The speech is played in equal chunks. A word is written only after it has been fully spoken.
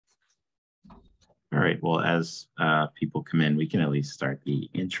All right, well, as people come in, we can at least start the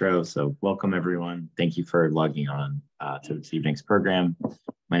intro. So welcome, everyone. Thank you for logging on to this evening's program.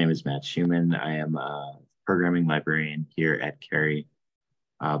 My name is Matt Schumann. I am a programming librarian here at Cary.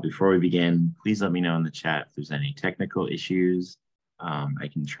 Before we begin, please let me know in the chat if there's any technical issues. I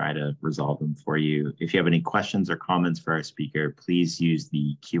can try to resolve them for you. If you have any questions or comments for our speaker, please use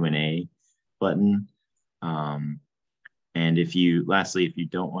the Q&A button. And lastly, if you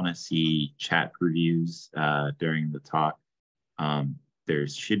don't want to see chat previews during the talk, there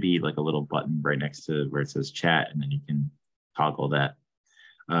should be like a little button right next to where it says chat, and then you can toggle that.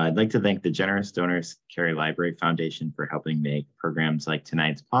 I'd like to thank the generous donors, Cary Library Foundation, for helping make programs like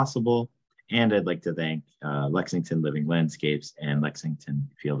tonight's possible. And I'd like to thank Lexington Living Landscapes and Lexington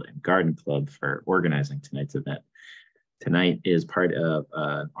Field and Garden Club for organizing tonight's event. Tonight is part of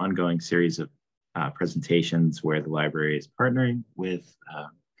an ongoing series of presentations where the library is partnering with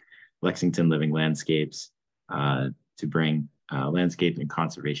Lexington Living Landscapes to bring landscape and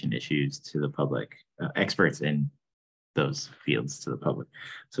conservation issues to the public, experts in those fields to the public.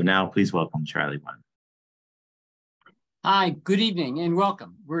 So now please welcome Charlie Wyman. Hi, good evening and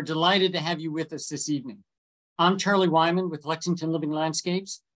welcome. We're delighted to have you with us this evening. I'm Charlie Wyman with Lexington Living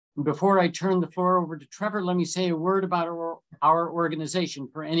Landscapes. And before I turn the floor over to Trevor, let me say a word about our organization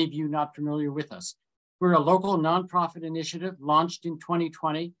for any of you not familiar with us. We're a local nonprofit initiative launched in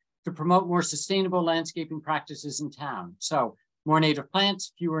 2020 to promote more sustainable landscaping practices in town. So more native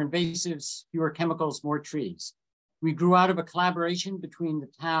plants, fewer invasives, fewer chemicals, more trees. We grew out of a collaboration between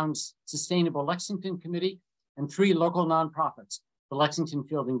the town's Sustainable Lexington Committee and 3 local nonprofits, the Lexington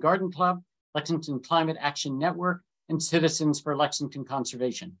Field and Garden Club, Lexington Climate Action Network, and Citizens for Lexington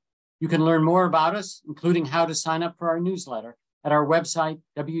Conservation. You can learn more about us, including how to sign up for our newsletter, at our website,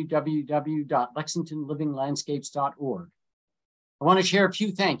 www.lexingtonlivinglandscapes.org. I want to share a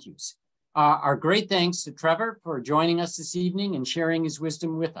few thank yous. Our great thanks to Trevor for joining us this evening and sharing his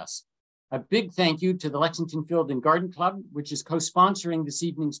wisdom with us. A big thank you to the Lexington Field and Garden Club, which is co-sponsoring this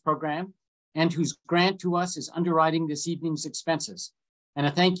evening's program and whose grant to us is underwriting this evening's expenses. And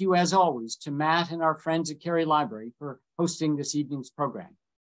a thank you, as always, to Matt and our friends at Cary Library for hosting this evening's program.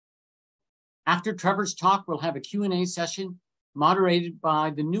 After Trevor's talk, we'll have a Q&A session moderated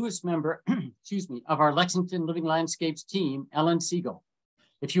by the newest member, of our Lexington Living Landscapes team, Ellen Siegel.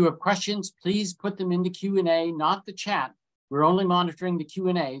 If you have questions, please put them in the Q&A, not the chat. We're only monitoring the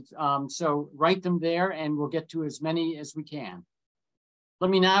Q&A, so write them there and we'll get to as many as we can.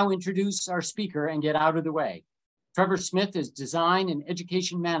 Let me now introduce our speaker and get out of the way. Trevor Smith is Design and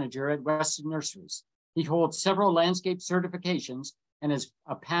Education Manager at Weston Nurseries. He holds several landscape certifications and is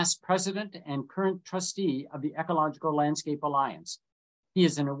a past president and current trustee of the Ecological Landscape Alliance. He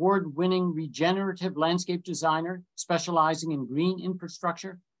is an award-winning regenerative landscape designer specializing in green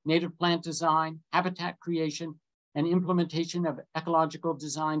infrastructure, native plant design, habitat creation, and implementation of ecological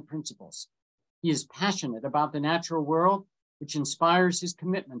design principles. He is passionate about the natural world, which inspires his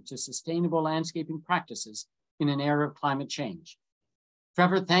commitment to sustainable landscaping practices in an era of climate change.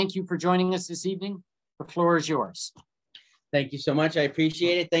 Trevor, thank you for joining us this evening. The floor is yours. Thank you so much. I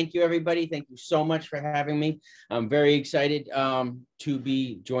appreciate it. Thank you, everybody. Thank you so much for having me. I'm very excited to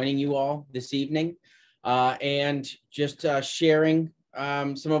be joining you all this evening and just sharing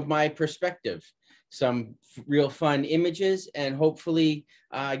some of my perspective, some real fun images, and hopefully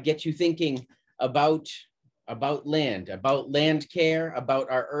get you thinking about land care, about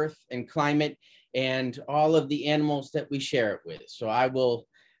our earth and climate, and all of the animals that we share it with. So I will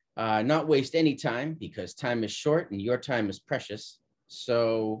not waste any time because time is short and your time is precious.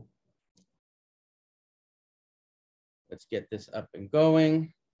 So let's get this up and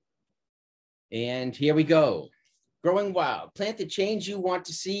going. And here we go. Growing wild, plant the change you want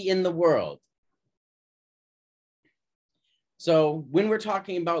to see in the world. So when we're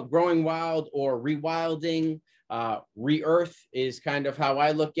talking about growing wild or rewilding, re-earth is kind of how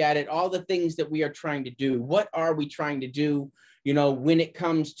I look at it. All the things that we are trying to do. What are we trying to do, when it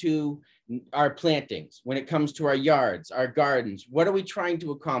comes to our plantings, when it comes to our yards, our gardens? What are we trying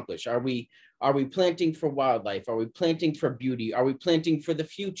to accomplish? Are we planting for wildlife? Are we planting for beauty? Are we planting for the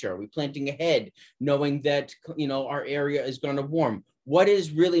future? Are we planting ahead, knowing that, our area is going to warm? What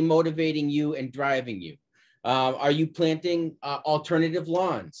is really motivating you and driving you? Are you planting alternative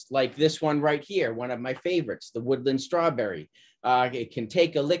lawns like this one right here, one of my favorites, the woodland strawberry? It can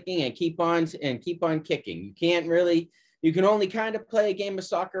take a licking and keep on kicking. You can only kind of play a game of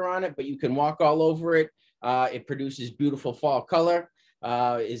soccer on it, but you can walk all over it. It produces beautiful fall color,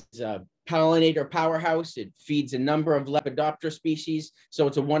 is pollinator powerhouse. It feeds a number of Lepidoptera species. So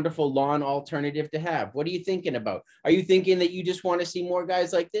it's a wonderful lawn alternative to have. What are you thinking about? Are you thinking that you just want to see more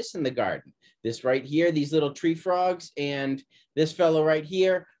guys like this in the garden? This right here, these little tree frogs and this fellow right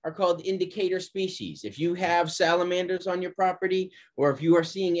here are called indicator species. If you have salamanders on your property, or if you are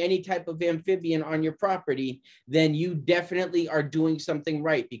seeing any type of amphibian on your property, then you definitely are doing something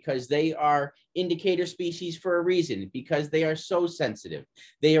right, because they are indicator species for a reason, because they are so sensitive.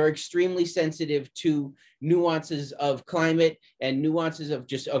 They are extremely sensitive to nuances of climate and nuances of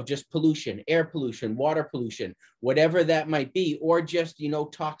just pollution, air pollution, water pollution, whatever that might be, or just, you know,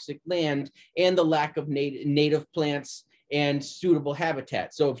 toxic land and the lack of native plants and suitable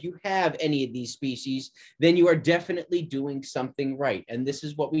habitat. So if you have any of these species, then you are definitely doing something right. And this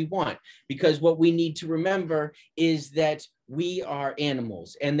is what we want, because what we need to remember is that we are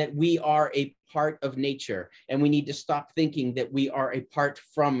animals and that we are a part of nature, and we need to stop thinking that we are a part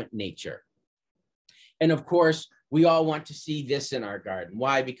from nature. And of course, we all want to see this in our garden.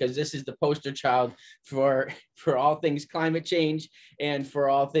 Why? Because this is the poster child for all things climate change and for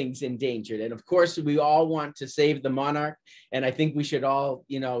all things endangered. And of course, we all want to save the monarch. And I think we should all,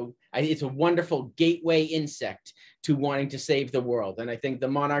 you know, it's a wonderful gateway insect to wanting to save the world. And I think the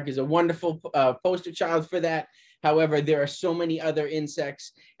monarch is a wonderful poster child for that. However, there are so many other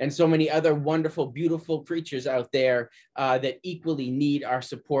insects and so many other wonderful, beautiful creatures out there that equally need our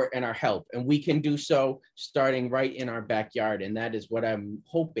support and our help. And we can do so starting right in our backyard. And that is what I'm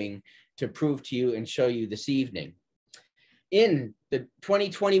hoping to prove to you and show you this evening. In the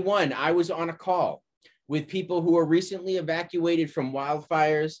 2021, I was on a call with people who were recently evacuated from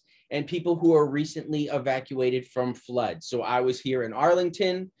wildfires and people who are recently evacuated from floods. So I was here in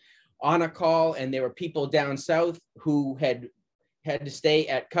Arlington on a call, and there were people down south who had to stay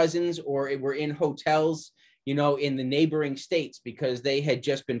at cousins or were in hotels, you know, in the neighboring states because they had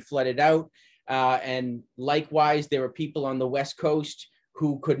just been flooded out. And likewise, there were people on the West Coast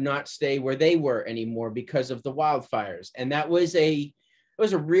who could not stay where they were anymore because of the wildfires. And that was it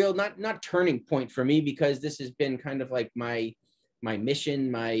was a real, not turning point for me, because this has been kind of like my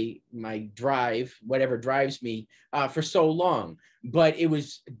mission, my drive, whatever drives me for so long. But it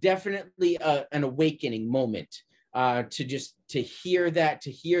was definitely an awakening moment to hear that,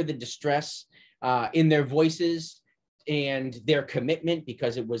 to hear the distress in their voices and their commitment,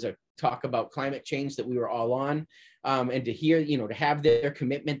 because it was a talk about climate change that we were all on, and to hear, you know, to have their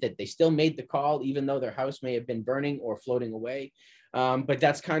commitment that they still made the call, even though their house may have been burning or floating away. But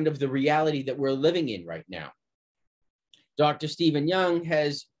that's kind of the reality that we're living in right now. Dr. Stephen Young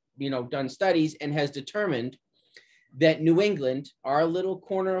has, you know, done studies and has determined that New England, our little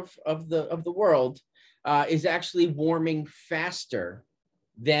corner of the world, is actually warming faster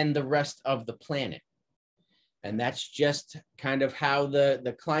than the rest of the planet. And that's just kind of how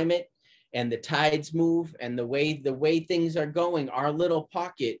the climate and the tides move, and the way things are going. Our little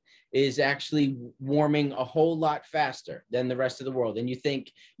pocket is actually warming a whole lot faster than the rest of the world. And you think,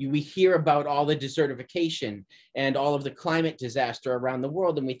 we hear about all the desertification and all of the climate disaster around the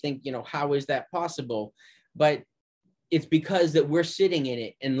world, and we think, you know, how is that possible? But it's because that we're sitting in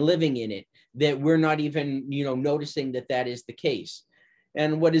it and living in it that we're not even, you know, noticing that that is the case.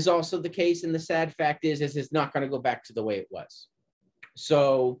 And what is also the case, and the sad fact is it's not going to go back to the way it was.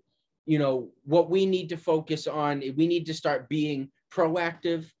 So, you know, what we need to focus on, we need to start being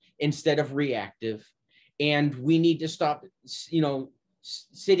proactive instead of reactive. And we need to stop, you know,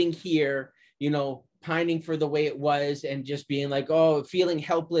 sitting here, you know, pining for the way it was and just being like, oh, feeling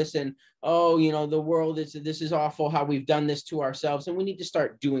helpless and, oh, you know, the world is, this is awful how we've done this to ourselves. And we need to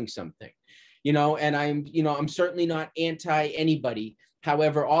start doing something, you know, and I'm certainly not anti anybody.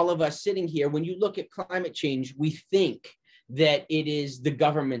 However, all of us sitting here, when you look at climate change, we think that it is the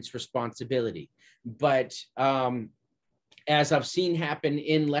government's responsibility. But as I've seen happen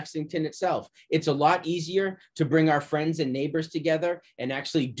in Lexington itself, it's a lot easier to bring our friends and neighbors together and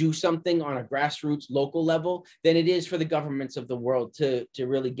actually do something on a grassroots local level than it is for the governments of the world to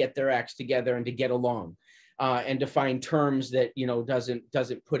really get their acts together and to get along and to find terms that, you know,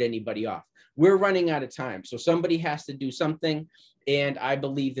 doesn't put anybody off. We're running out of time. So somebody has to do something. And I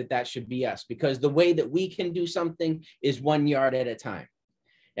believe that that should be us, because the way that we can do something is 1 yard at a time.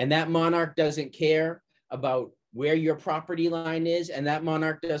 And that monarch doesn't care about where your property line is, and that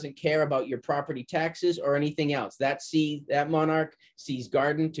monarch doesn't care about your property taxes or anything else. That monarch sees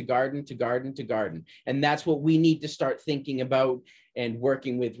garden to garden to garden to garden. And that's what we need to start thinking about and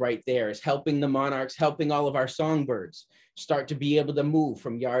working with right there, is helping the monarchs, helping all of our songbirds start to be able to move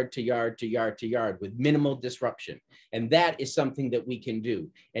from yard to yard to yard to yard with minimal disruption. And that is something that we can do.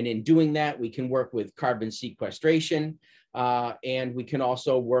 And in doing that, we can work with carbon sequestration, and we can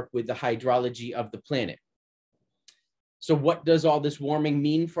also work with the hydrology of the planet. So what does all this warming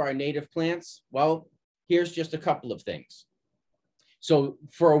mean for our native plants? Well, here's just a couple of things. So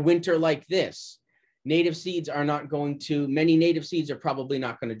for a winter like this, native seeds are not going to, many native seeds are probably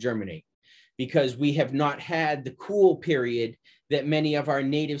not going to germinate, because we have not had the cool period that many of our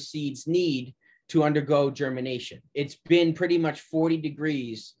native seeds need to undergo germination. It's been pretty much 40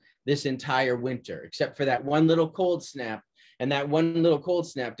 degrees this entire winter, except for that one little cold snap. And that one little cold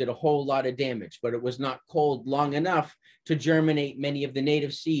snap did a whole lot of damage, but it was not cold long enough to germinate many of the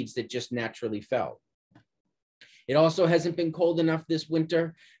native seeds that just naturally fell. It also hasn't been cold enough this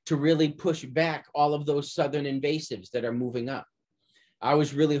winter to really push back all of those southern invasives that are moving up. I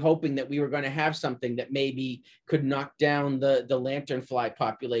was really hoping that we were going to have something that maybe could knock down the lanternfly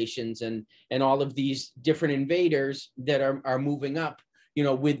populations and all of these different invaders that are moving up, you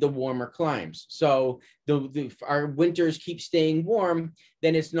know, with the warmer climes. So our winters keep staying warm,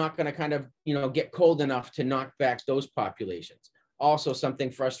 then it's not going to kind of, you know, get cold enough to knock back those populations. Also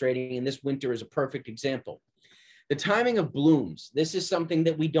something frustrating, and this winter is a perfect example. The timing of blooms. This is something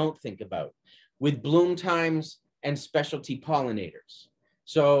that we don't think about with bloom times and specialty pollinators.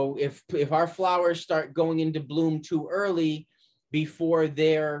 So if our flowers start going into bloom too early before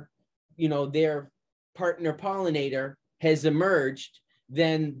their partner pollinator has emerged,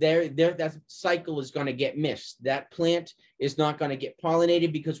 then that cycle is going to get missed. That plant is not going to get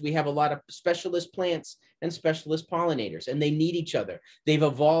pollinated, because we have a lot of specialist plants and specialist pollinators, and they need each other. They've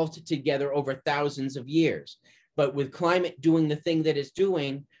evolved together over thousands of years. But with climate doing the thing that it's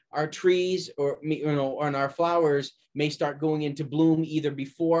doing, our trees and our flowers may start going into bloom either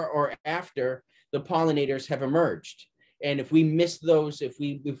before or after the pollinators have emerged. And if we miss those, if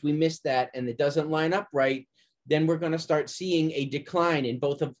we miss that and it doesn't line up right, then we're going to start seeing a decline in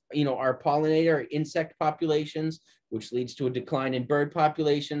both of our pollinator insect populations, which leads to a decline in bird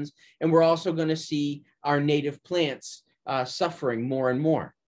populations. And we're also going to see our native plants suffering more and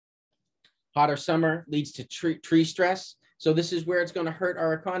more. Hotter summer leads to tree stress. So this is where it's going to hurt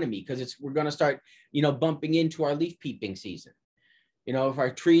our economy, because we're going to start, bumping into our leaf peeping season. If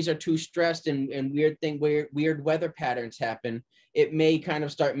our trees are too stressed and weird weather patterns happen, it may kind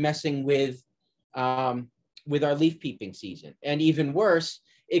of start messing with our leaf peeping season. And even worse,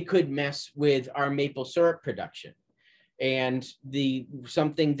 it could mess with our maple syrup production. And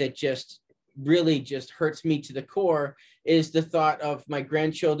something that really hurts me to the core is the thought of my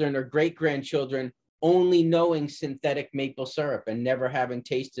grandchildren or great-grandchildren only knowing synthetic maple syrup and never having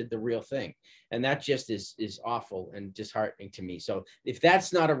tasted the real thing. And that just is awful and disheartening to me. So if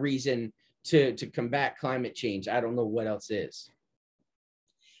that's not a reason to combat climate change, I don't know what else is.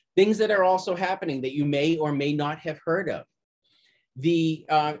 Things that are also happening that you may or may not have heard of.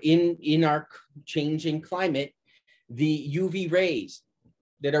 In our changing climate, the UV rays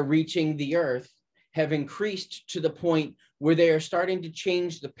that are reaching the earth have increased to the point where they are starting to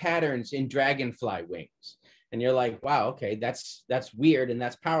change the patterns in dragonfly wings. And you're like, wow, okay, that's weird and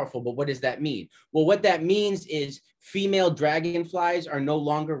that's powerful, but what does that mean? Well, what that means is female dragonflies are no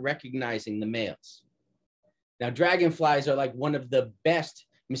longer recognizing the males. Now, dragonflies are like one of the best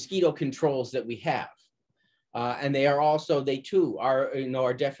mosquito controls that we have. And they too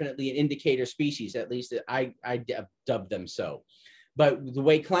are definitely an indicator species, at least I dub them so. But the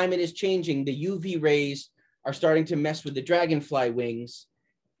way climate is changing, the UV rays are starting to mess with the dragonfly wings.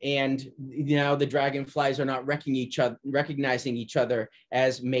 And now the dragonflies are not recognizing each other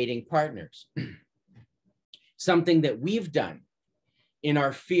as mating partners. Something that we've done in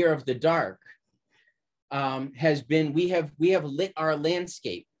our fear of the dark has been, we have lit our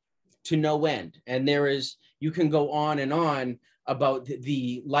landscape to no end. And you can go on and on about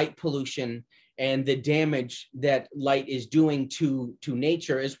the light pollution and the damage that light is doing to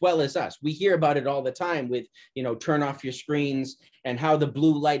nature as well as us. We hear about it all the time with, turn off your screens and how the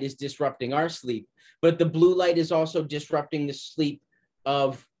blue light is disrupting our sleep. But the blue light is also disrupting the sleep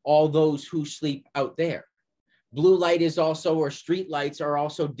of all those who sleep out there. Blue light is also, or street lights are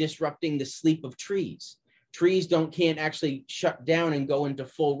also disrupting the sleep of trees. Trees can't actually shut down and go into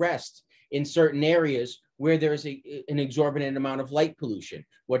full rest in certain areas where there's an exorbitant amount of light pollution.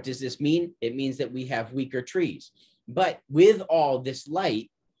 What does this mean? It means that we have weaker trees. But with all this light,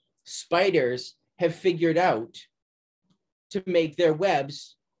 spiders have figured out to make their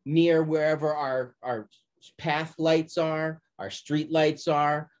webs near wherever our path lights are, our street lights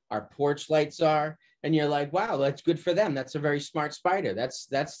are, our porch lights are. And you're like, wow, that's good for them. That's a very smart spider.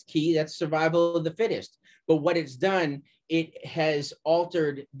 That's key. That's survival of the fittest. But what it's done, it has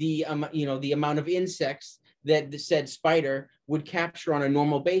altered the the amount of insects that the said spider would capture on a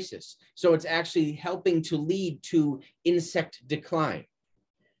normal basis. So it's actually helping to lead to insect decline,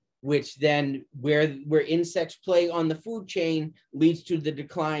 which then where insects play on the food chain leads to the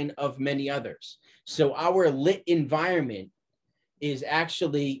decline of many others. So our lit environment is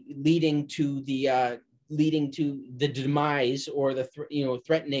actually leading to the demise or the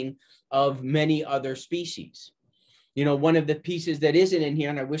threatening of many other species. One of the pieces that isn't in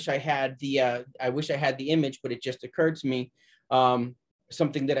here, and I wish I had the image, but it just occurred to me.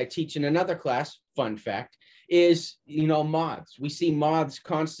 Something that I teach in another class, fun fact, is moths. We see moths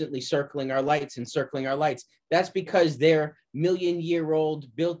constantly circling our lights and circling our lights. That's because their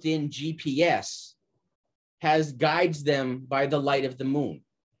million-year-old built-in GPS guides them by the light of the moon.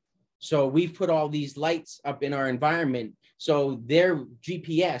 So we've put all these lights up in our environment, so their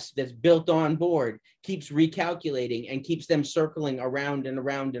GPS that's built on board keeps recalculating and keeps them circling around and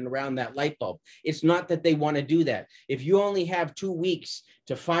around and around that light bulb. It's not that they want to do that. If you only have 2 weeks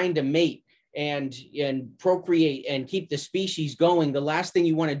to find a mate and procreate and keep the species going, the last thing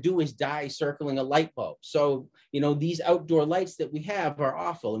you want to do is die circling a light bulb. So, these outdoor lights that we have are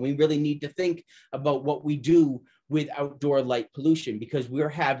awful, and we really need to think about what we do with outdoor light pollution, because we're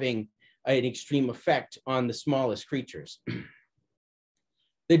having an extreme effect on the smallest creatures.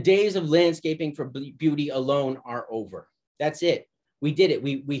 The days of landscaping for beauty alone are over. That's it. We did it.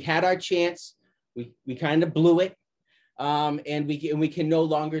 We had our chance. We kind of blew it. And we can no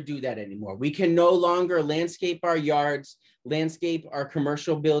longer do that anymore. We can no longer landscape our yards, landscape our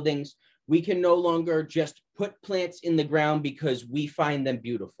commercial buildings. We can no longer just put plants in the ground because we find them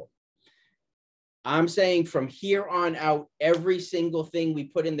beautiful. I'm saying from here on out, every single thing we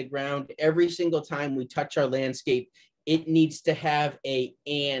put in the ground, every single time we touch our landscape, it needs to have an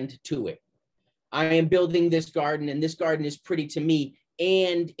and to it. I am building this garden, and this garden is pretty to me,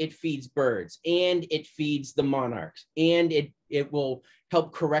 and it feeds birds, and it feeds the monarchs, and it will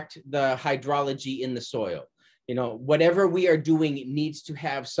help correct the hydrology in the soil. Whatever we are doing, it needs to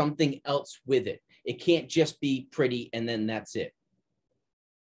have something else with it. It can't just be pretty and then that's it.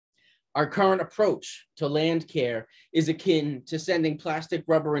 Our current approach to land care is akin to sending plastic,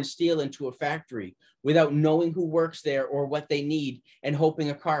 rubber, and steel into a factory without knowing who works there or what they need and hoping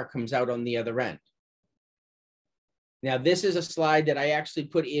a car comes out on the other end. Now, this is a slide that I actually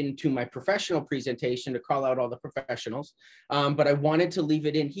put into my professional presentation to call out all the professionals, but I wanted to leave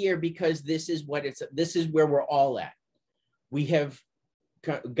it in here because this is where we're all at. We have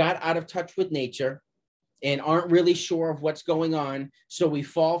got out of touch with nature and aren't really sure of what's going on. So we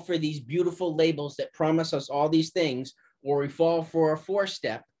fall for these beautiful labels that promise us all these things, or we fall for a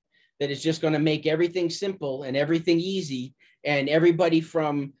 4-step that is just going to make everything simple and everything easy. And everybody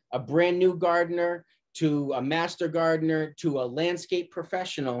from a brand new gardener to a master gardener to a landscape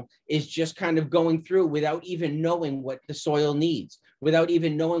professional is just kind of going through without even knowing what the soil needs, without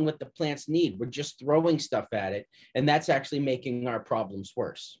even knowing what the plants need. We're just throwing stuff at it. And that's actually making our problems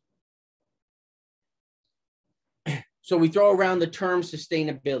worse. So we throw around the term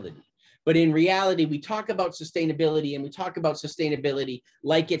sustainability, but in reality, we talk about sustainability and we talk about sustainability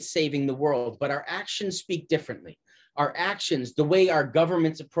like it's saving the world, but our actions speak differently. Our actions, the way our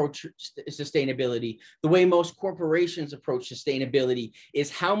governments approach sustainability, the way most corporations approach sustainability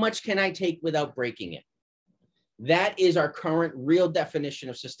is how much can I take without breaking it? That is our current real definition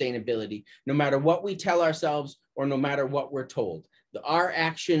of sustainability, no matter what we tell ourselves or no matter what we're told. Our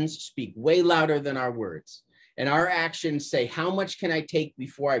actions speak way louder than our words. And our actions say, how much can I take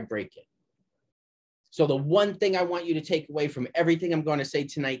before I break it? So the one thing I want you to take away from everything I'm going to say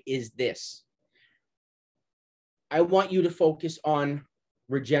tonight is this. I want you to focus on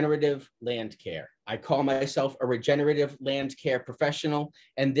regenerative land care. I call myself a regenerative land care professional,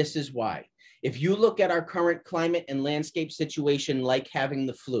 and this is why. If you look at our current climate and landscape situation like having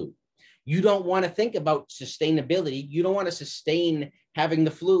the flu, you don't want to think about sustainability. You don't want to sustain having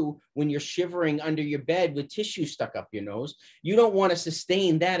the flu when you're shivering under your bed with tissue stuck up your nose. You don't want to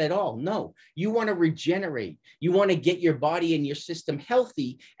sustain that at all. No, you want to regenerate. You want to get your body and your system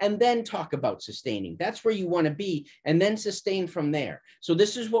healthy and then talk about sustaining. That's where you want to be and then sustain from there. So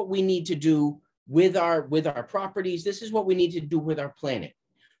this is what we need to do with our properties. This is what we need to do with our planet.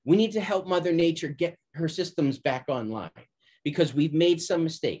 We need to help Mother Nature get her systems back online because we've made some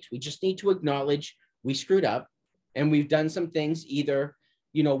mistakes. We just need to acknowledge we screwed up and we've done some things either,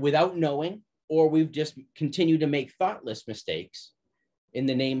 without knowing or we've just continued to make thoughtless mistakes in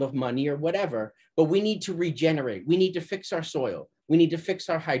the name of money or whatever. But we need to regenerate. We need to fix our soil. We need to fix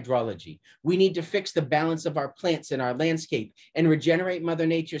our hydrology. We need to fix the balance of our plants and our landscape and regenerate Mother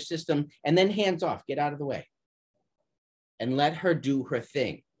Nature's system, and then hands off, get out of the way and let her do her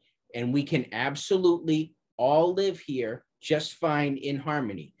thing. And we can absolutely all live here just fine in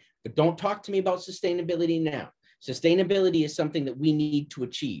harmony. But don't talk to me about sustainability now. Sustainability is something that we need to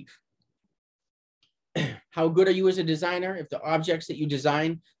achieve. How good are you as a designer if the objects that you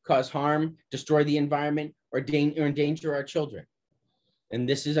design cause harm, destroy the environment, or endanger our children? And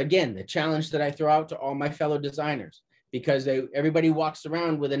this is, again, the challenge that I throw out to all my fellow designers, because everybody walks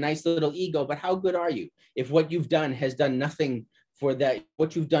around with a nice little ego, but how good are you if what you've done has done nothing for that,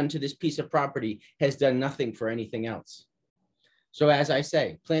 what you've done to this piece of property has done nothing for anything else? So as I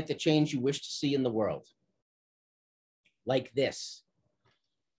say, plant the change you wish to see in the world. Like this.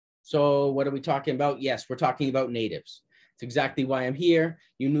 So what are we talking about? Yes, we're talking about natives. It's exactly why I'm here.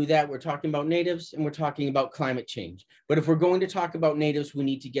 You knew that. We're talking about natives and we're talking about climate change. But if we're going to talk about natives, we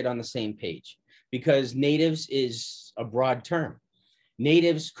need to get on the same page, because natives is a broad term.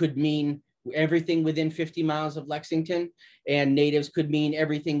 Natives could mean everything within 50 miles of Lexington, and natives could mean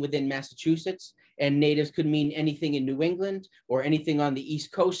everything within Massachusetts, and natives could mean anything in New England or anything on the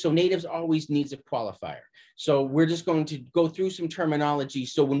East Coast. So natives always needs a qualifier. So we're just going to go through some terminology.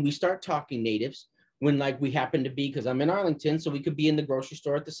 So when we start talking natives, when like we happen to be, because I'm in Arlington, so we could be in the grocery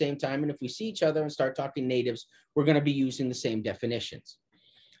store at the same time. And if we see each other and start talking natives, we're going to be using the same definitions.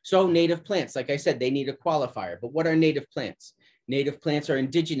 So native plants, like I said, they need a qualifier. But what are native plants? Native plants are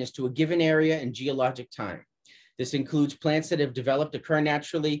indigenous to a given area and geologic time. This includes plants that have developed, occur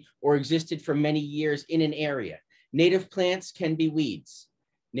naturally, or existed for many years in an area. Native plants can be weeds.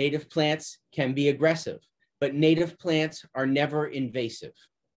 Native plants can be aggressive, but native plants are never invasive.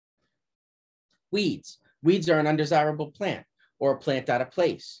 Weeds. Weeds are an undesirable plant or a plant out of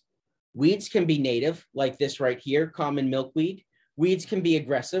place. Weeds can be native, like this right here, common milkweed. Weeds can be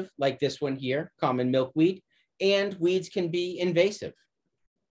aggressive, like this one here, common milkweed, and weeds can be invasive.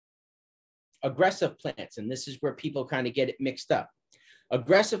 Aggressive plants, and this is where people kind of get it mixed up.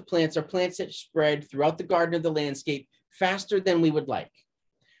 Aggressive plants are plants that spread throughout the garden or the landscape faster than we would like.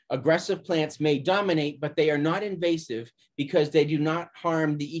 Aggressive plants may dominate, but they are not invasive because they do not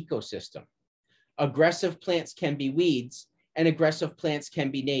harm the ecosystem. Aggressive plants can be weeds, and aggressive plants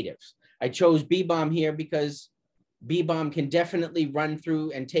can be natives. I chose bee balm here because bee balm can definitely run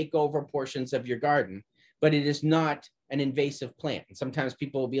through and take over portions of your garden, but it is not an invasive plant. And sometimes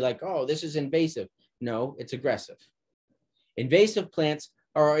people will be like, oh, this is invasive. No, it's aggressive. Invasive plants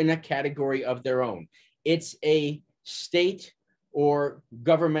are in a category of their own. It's a state or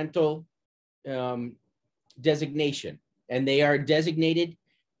governmental designation, and they are designated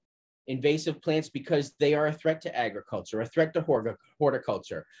invasive plants because they are a threat to agriculture, a threat to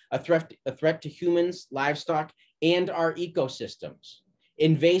horticulture, a threat to humans, livestock, and our ecosystems.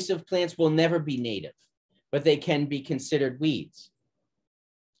 Invasive plants will never be native, but they can be considered weeds.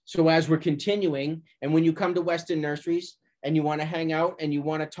 So as we're continuing, and when you come to Weston Nurseries and you want to hang out and you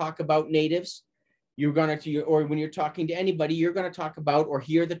want to talk about natives, you're going to, or when you're talking to anybody, you're going to talk about or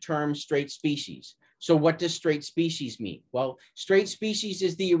hear the term straight species. So what does straight species mean? Well, straight species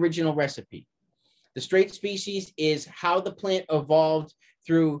is the original recipe. The straight species is how the plant evolved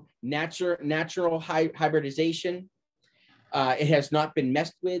through natural hybridization. It has not been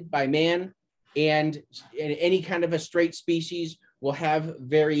messed with by man, and any kind of a straight species will have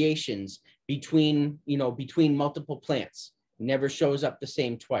variations between multiple plants. It never shows up the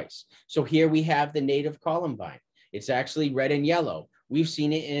same twice. So here we have the native columbine. It's actually red and yellow. We've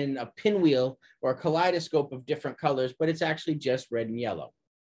seen it in a pinwheel or a kaleidoscope of different colors, but it's actually just red and yellow.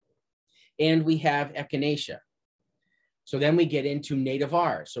 And we have echinacea. So then we get into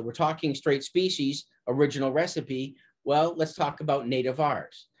nativars. So we're talking straight species, original recipe. Well, let's talk about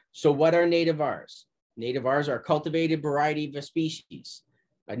nativars. So what are nativars? Nativars are a cultivated variety of a species,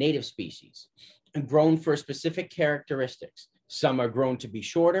 a native species, and grown for specific characteristics. Some are grown to be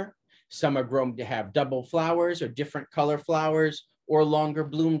shorter. Some are grown to have double flowers or different color flowers or longer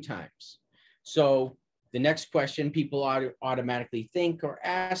bloom times. So the next question people automatically think or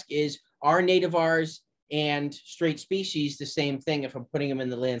ask is, are nativars and straight species the same thing if I'm putting them in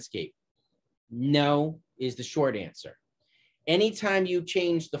the landscape? No is the short answer. Anytime you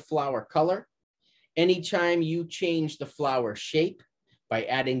change the flower color, anytime you change the flower shape by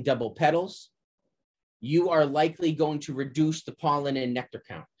adding double petals, you are likely going to reduce the pollen and nectar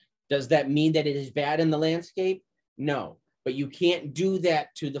count. Does that mean that it is bad in the landscape? No, but you can't do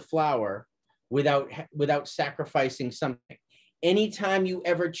that to the flower without sacrificing something. Anytime you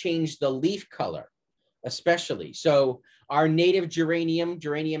ever change the leaf color, especially. So our native geranium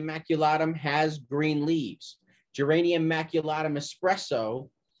maculatum, has green leaves. Geranium maculatum espresso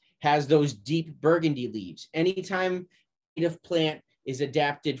has those deep burgundy leaves. Anytime a native plant is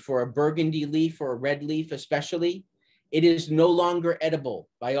adapted for a burgundy leaf or a red leaf especially, it is no longer edible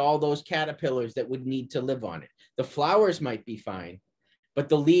by all those caterpillars that would need to live on it. The flowers might be fine, but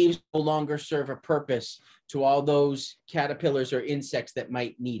the leaves no longer serve a purpose to all those caterpillars or insects that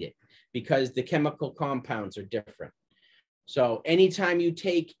might need it, because the chemical compounds are different. So anytime you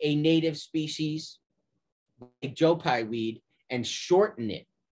take a native species like Joe Pye weed and shorten it,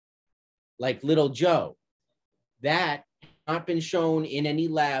 like Little Joe, that has not been shown in any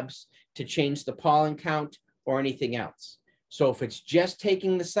labs to change the pollen count or anything else. So if it's just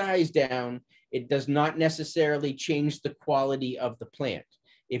taking the size down, it does not necessarily change the quality of the plant.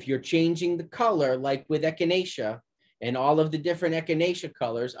 If you're changing the color, like with echinacea and all of the different echinacea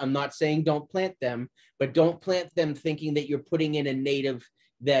colors, I'm not saying don't plant them, but don't plant them thinking that you're putting in a native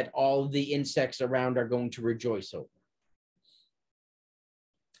that all the insects around are going to rejoice over.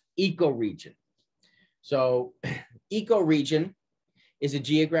 Ecoregion. So ecoregion is a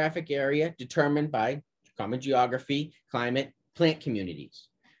geographic area determined by common geography, climate, plant communities.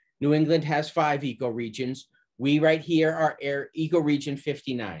 New England has 5 ecoregions. We right here are ecoregion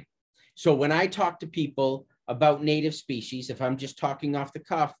 59. So when I talk to people about native species, if I'm just talking off the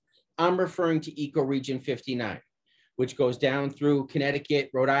cuff, I'm referring to ecoregion 59, which goes down through Connecticut,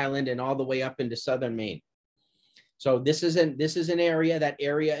 Rhode Island, and all the way up into southern Maine. So this is an area, that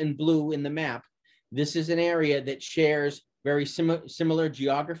area in blue in the map, this is an area that shares very similar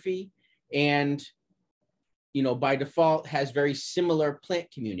geography and, you know, by default has very similar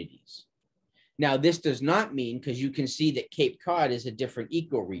plant communities. Now, this does not mean, because you can see that Cape Cod is a different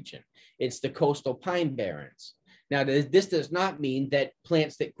ecoregion. It's the coastal pine barrens. Now, this does not mean that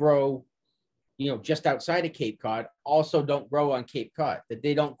plants that grow, you know, just outside of Cape Cod also don't grow on Cape Cod, that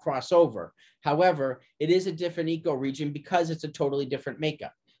they don't cross over. However, it is a different ecoregion because it's a totally different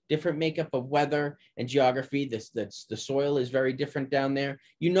makeup of weather and geography. The soil is very different down there.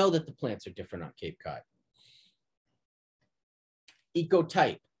 You know that the plants are different on Cape Cod.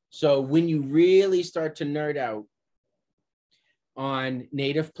 Ecotype. So when you really start to nerd out on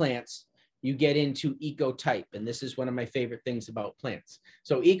native plants, you get into ecotype. And this is one of my favorite things about plants.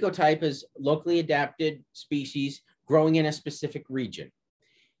 So ecotype is locally adapted species growing in a specific region.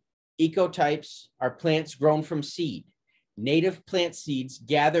 Ecotypes are plants grown from seed. Native plant seeds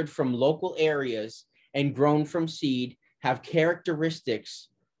gathered from local areas and grown from seed have characteristics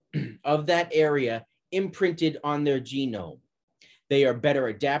of that area imprinted on their genome. They are better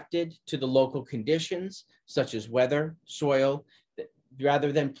adapted to the local conditions, such as weather, soil,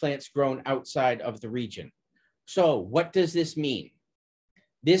 rather than plants grown outside of the region. So what does this mean?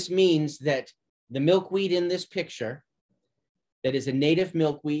 This means that the milkweed in this picture, that is a native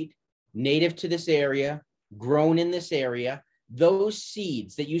milkweed, native to this area, grown in this area, those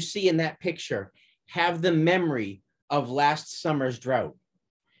seeds that you see in that picture have the memory of last summer's drought.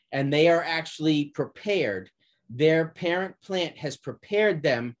 And they are actually prepared. Their parent plant has prepared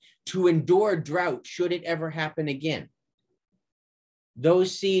them to endure drought should it ever happen again.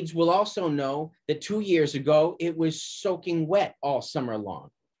 Those seeds will also know that 2 years ago, it was soaking wet all summer long.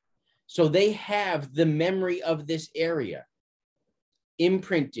 So they have the memory of this area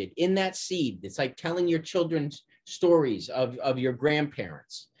imprinted in that seed. It's like telling your children's stories of your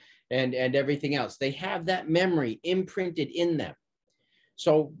grandparents and everything else. They have that memory imprinted in them.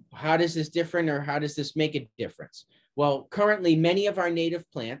 So how does this different, or how does this make a difference? Well, currently many of our native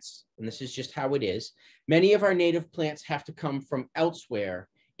plants, and this is just how it is, many of our native plants have to come from elsewhere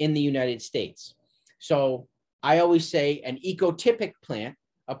in the United States. So I always say an ecotypic plant,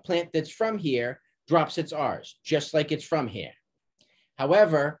 a plant that's from here, drops its R's, just like it's from here.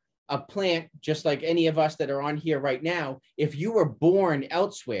 However, a plant, just like any of us that are on here right now, if you were born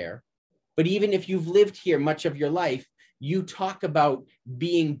elsewhere, but even if you've lived here much of your life, you talk about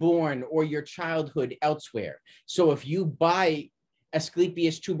being born or your childhood elsewhere. So if you buy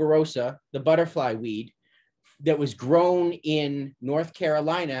Asclepias tuberosa, the butterfly weed, that was grown in North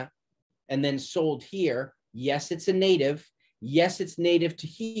Carolina and then sold here, yes, it's a native. Yes, it's native to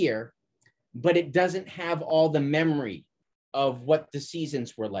here, but it doesn't have all the memory of what the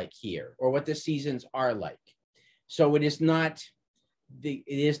seasons were like here or what the seasons are like. So it is not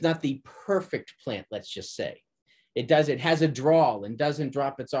the perfect plant, let's just say. It has a drawl and doesn't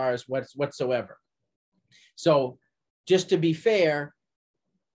drop its R's whatsoever. So just to be fair,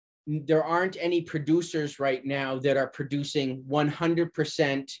 there aren't any producers right now that are producing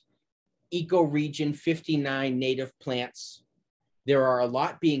 100% ecoregion 59 native plants There are a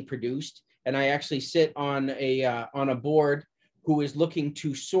lot being produced, and I actually sit on a board who is looking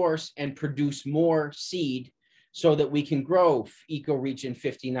to source and produce more seed so that we can grow ecoregion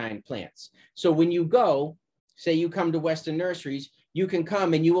 59 plants. So when you go, say you come to Weston Nurseries, you can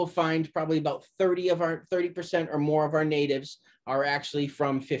come and you will find probably about 30% or more of our natives are actually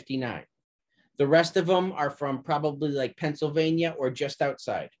from 59. The rest of them are from probably like Pennsylvania or just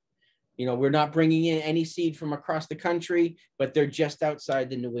outside. You know, we're not bringing in any seed from across the country, but they're just outside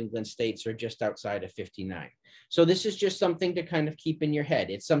the New England states or just outside of 59. So this is just something to kind of keep in your head.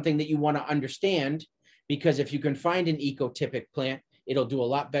 It's something that you want to understand, because if you can find an ecotypic plant, it'll do a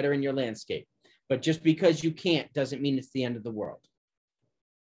lot better in your landscape. But just because you can't doesn't mean it's the end of the world.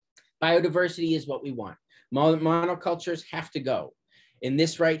 Biodiversity is what we want. Monocultures have to go. In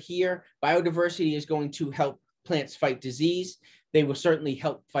this right here, biodiversity is going to help plants fight disease. They will certainly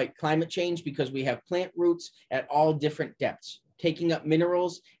help fight climate change because we have plant roots at all different depths, taking up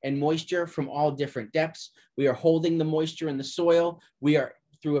minerals and moisture from all different depths. We are holding the moisture in the soil. We are,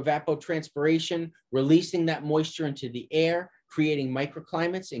 through evapotranspiration, releasing that moisture into the air, creating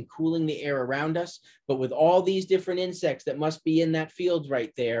microclimates and cooling the air around us. But with all these different insects that must be in that field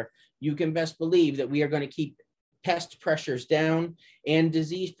right there, you can best believe that we are going to keep pest pressures down and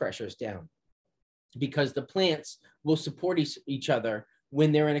disease pressures down, because the plants will support each other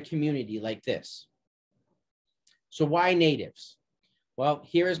when they're in a community like this. So why natives? Well,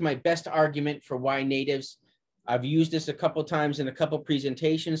 here is my best argument for why natives. I've used this a couple times in a couple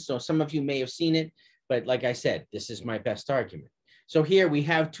presentations, so some of you may have seen it, but like I said, this is my best argument. So here we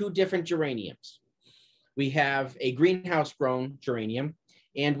have two different geraniums. We have a greenhouse grown geranium,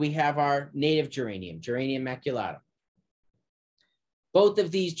 and we have our native geranium, Geranium maculatum. Both of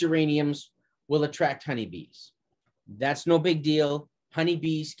these geraniums will attract honeybees. That's no big deal.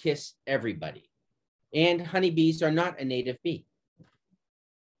 Honeybees kiss everybody. And honeybees are not a native bee.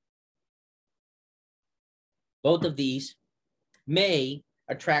 Both of these may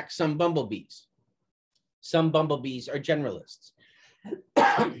attract some bumblebees. Some bumblebees are generalists.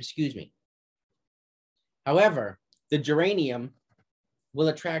 Excuse me. However, the geranium will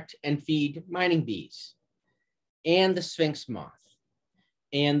attract and feed mining bees and the sphinx moth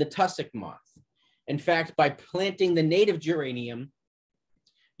and the tussock moth. In fact, by planting the native geranium,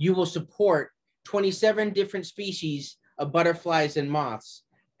 you will support 27 different species of butterflies and moths,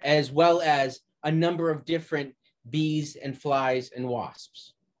 as well as a number of different bees and flies and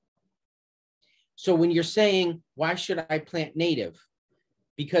wasps. So when you're saying, why should I plant native?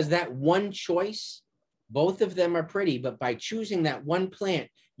 Because that one choice, both of them are pretty, but by choosing that one plant,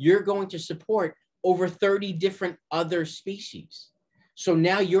 you're going to support over 30 different other species. So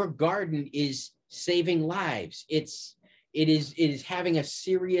now your garden is saving lives. It is having a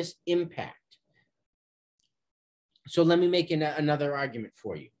serious impact. So let me make another argument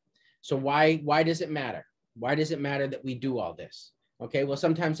for you. So why does it matter? Why does it matter that we do all this? Okay, well,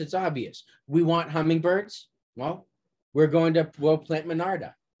 sometimes it's obvious. We want hummingbirds. Well, we'll plant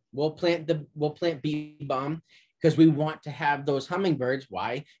Monarda. We'll plant bee balm because we want to have those hummingbirds.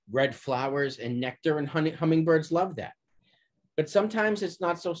 Why? Red flowers and nectar, and hummingbirds love that. But sometimes it's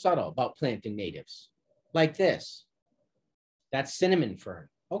not so subtle about planting natives. Like this. That's cinnamon fern.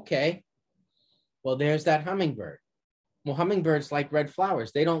 Okay. Well, there's that hummingbird. Well, hummingbirds like red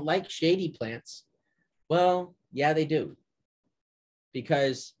flowers. They don't like shady plants. Well, yeah, they do.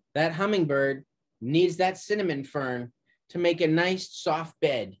 Because that hummingbird needs that cinnamon fern to make a nice soft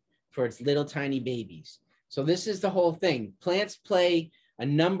bed for its little tiny babies. So this is the whole thing. Plants play a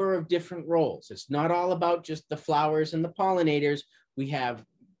number of different roles. It's not all about just the flowers and the pollinators. We have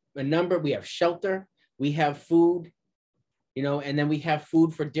we have shelter, we have food, and then we have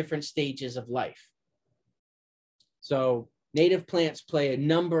food for different stages of life. So native plants play a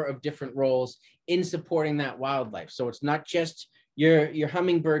number of different roles in supporting that wildlife. So it's not just your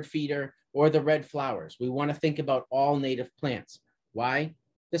hummingbird feeder or the red flowers. We want to think about all native plants. Why?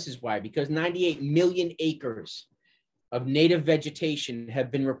 This is why, because 98 million acres of native vegetation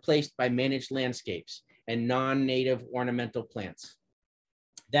have been replaced by managed landscapes and non-native ornamental plants.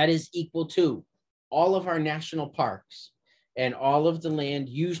 That is equal to all of our national parks and all of the land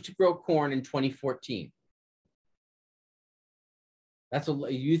used to grow corn in 2014. That's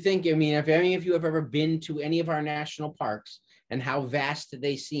you think, I mean, if any of you have ever been to any of our national parks and how vast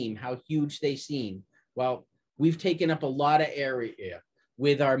they seem, how huge they seem, well, we've taken up a lot of area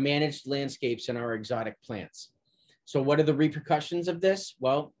with our managed landscapes and our exotic plants. So what are the repercussions of this?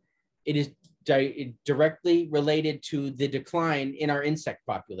 Well, it is directly related to the decline in our insect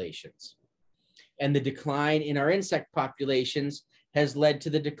populations. And the decline in our insect populations has led to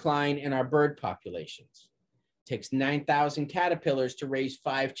the decline in our bird populations. Takes 9,000 caterpillars to raise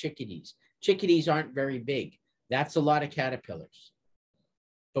 5 chickadees. Chickadees aren't very big. That's a lot of caterpillars.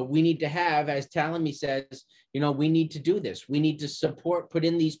 But we need to have, as Talamy says, you know, we need to do this. We need to support, put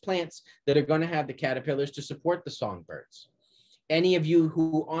in these plants that are going to have the caterpillars to support the songbirds. Any of you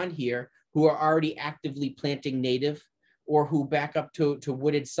who on here who are already actively planting native or who back up to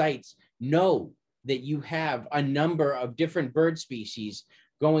wooded sites know that you have a number of different bird species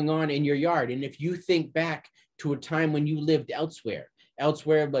going on in your yard. And if you think back to a time when you lived elsewhere,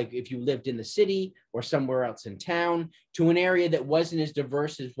 like if you lived in the city or somewhere else in town, to an area that wasn't as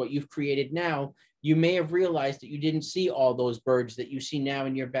diverse as what you've created now, you may have realized that you didn't see all those birds that you see now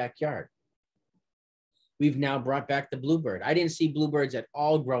in your backyard. We've now brought back the bluebird. I didn't see bluebirds at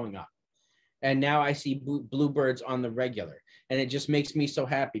all growing up. And now I see bluebirds on the regular. And it just makes me so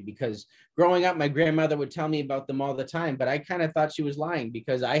happy because growing up, my grandmother would tell me about them all the time, but I kind of thought she was lying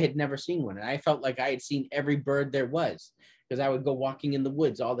because I had never seen one. And I felt like I had seen every bird there was because I would go walking in the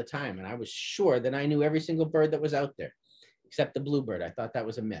woods all the time. And I was sure that I knew every single bird that was out there, except the bluebird. I thought that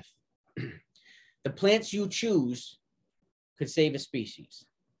was a myth. The plants you choose could save a species,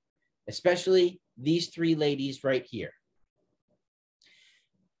 especially these 3 ladies right here.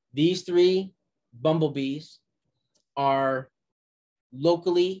 These 3 bumblebees are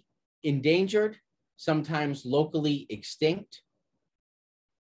locally endangered, sometimes locally extinct.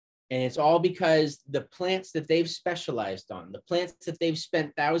 And it's all because the plants that they've specialized on, the plants that they've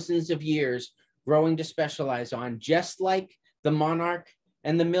spent thousands of years growing to specialize on, just like the monarch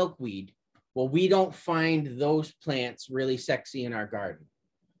and the milkweed, well, we don't find those plants really sexy in our garden.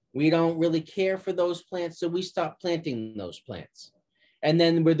 We don't really care for those plants, so we stop planting those plants. And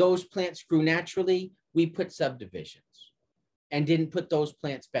then where those plants grew naturally, we put subdivisions and didn't put those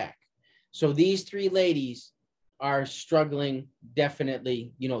plants back. So these 3 ladies are struggling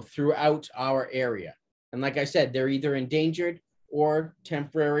definitely, you know, throughout our area. And like I said, they're either endangered or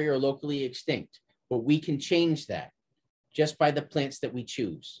temporary or locally extinct, but we can change that just by the plants that we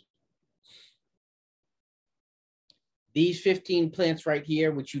choose. These 15 plants right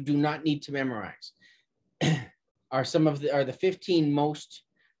here, which you do not need to memorize, are the 15 most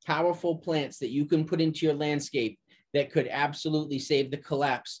powerful plants that you can put into your landscape that could absolutely save the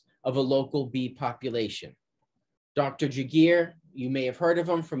collapse of a local bee population. Dr. Jagir, you may have heard of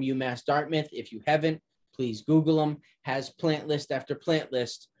him from UMass Dartmouth. If you haven't, please Google him, has plant list after plant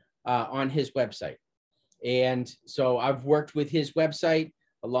list on his website. And so I've worked with his website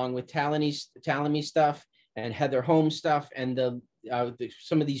along with Talamy stuff and Heather Holmes stuff and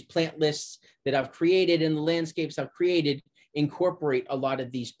some of these plant lists that I've created and the landscapes I've created incorporate a lot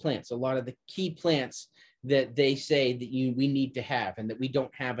of these plants, a lot of the key plants that they say that we need to have and that we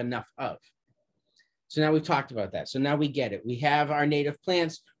don't have enough of. So now we've talked about that. So now we get it. We have our native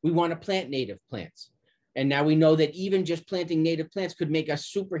plants. We want to plant native plants. And now we know that even just planting native plants could make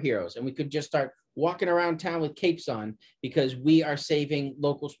us superheroes and we could just start walking around town with capes on because we are saving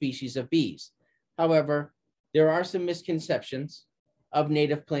local species of bees. However, there are some misconceptions of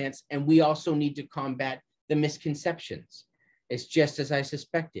native plants, and we also need to combat the misconceptions. It's just as I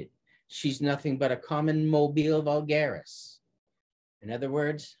suspected. She's nothing but a common mobile vulgaris. In other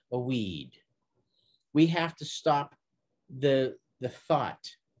words, a weed. We have to stop the thought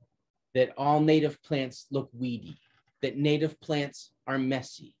that all native plants look weedy, that native plants are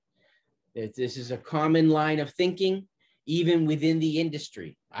messy. This is a common line of thinking, even within the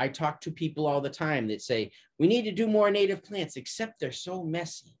industry. I talk to people all the time that say, we need to do more native plants, except they're so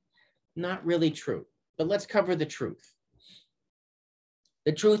messy. Not really true, but let's cover the truth.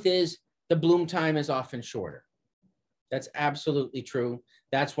 The truth is the bloom time is often shorter. That's absolutely true.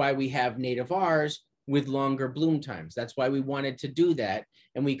 That's why we have native R's with longer bloom times. That's why we wanted to do that.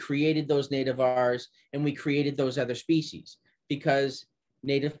 And we created those native R's and we created those other species because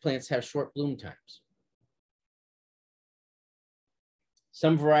native plants have short bloom times.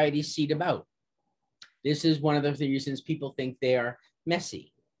 Some varieties seed about. This is one of the reasons people think they are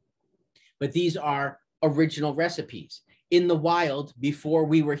messy. But these are original recipes. In the wild, before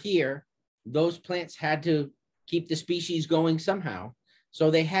we were here, those plants had to keep the species going somehow.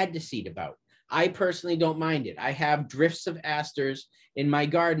 So they had to seed about. I personally don't mind it. I have drifts of asters in my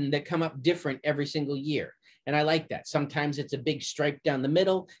garden that come up different every single year. And I like that. Sometimes it's a big stripe down the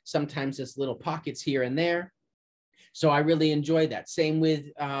middle. Sometimes it's little pockets here and there. So I really enjoy that. Same with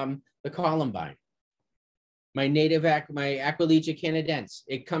the columbine. My Aquilegia canadense,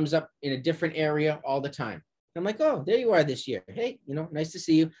 it comes up in a different area all the time. I'm like, oh, there you are this year. Hey, nice to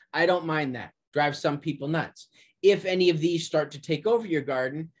see you. I don't mind that. Drives some people nuts. If any of these start to take over your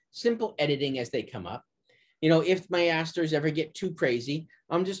garden, simple editing as they come up. You know, if my asters ever get too crazy,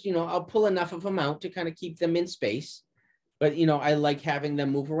 I'm just, you know, I'll pull enough of them out to kind of keep them in space. But, you know, I like having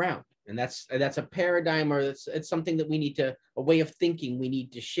them move around. And that's a paradigm, or it's something that we need to, a way of thinking we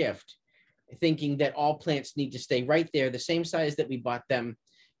need to shift, thinking that all plants need to stay right there, the same size that we bought them,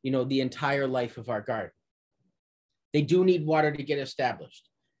 you know, the entire life of our garden. They do need water to get established.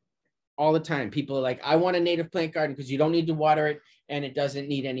 All the time, people are like, I want a native plant garden because you don't need to water it and it doesn't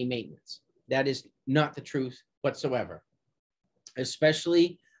need any maintenance. That is not the truth whatsoever.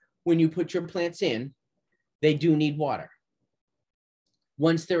 Especially when you put your plants in, they do need water.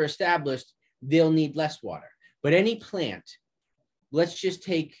 Once they're established, they'll need less water. But any plant, let's just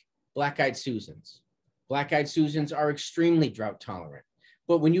take black-eyed Susans. Black-eyed Susans are extremely drought tolerant.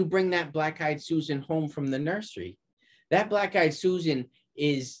 But when you bring that black-eyed Susan home from the nursery, that black-eyed Susan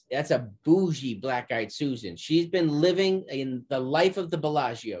that's a bougie black-eyed Susan. She's been living in the life of the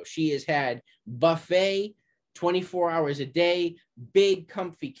Bellagio. She has had buffet 24 hours a day, big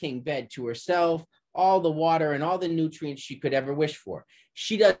comfy king bed to herself, all the water and all the nutrients she could ever wish for.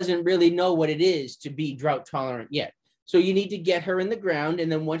 She doesn't really know what it is to be drought tolerant yet. So you need to get her in the ground. And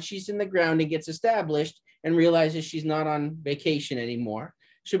then once she's in the ground and gets established and realizes she's not on vacation anymore,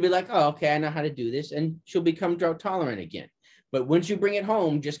 she'll be like, oh, okay, I know how to do this. And she'll become drought tolerant again. But once you bring it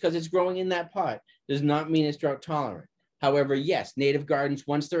home, just because it's growing in that pot does not mean it's drought tolerant. However, yes, native gardens,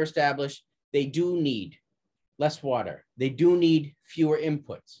 once they're established, they do need less water. They do need fewer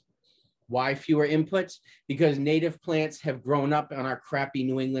inputs. Why fewer inputs? Because native plants have grown up on our crappy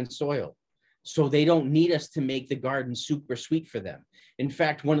New England soil. So they don't need us to make the garden super sweet for them. In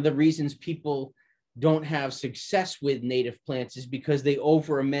fact, one of the reasons people don't have success with native plants is because they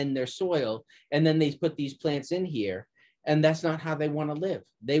over amend their soil and then they put these plants in here. And that's not how they want to live.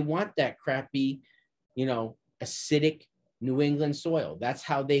 They want that crappy, you know, acidic New England soil. That's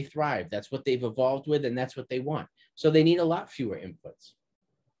how they thrive. That's what they've evolved with, and that's what they want. So they need a lot fewer inputs.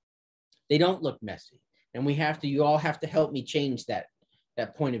 They don't look messy. And you all have to help me change that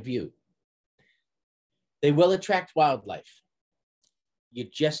point of view. They will attract wildlife. You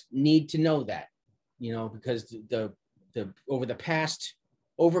just need to know that, you know, because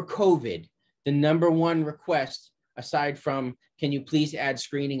over COVID, the number one request, aside from, can you please add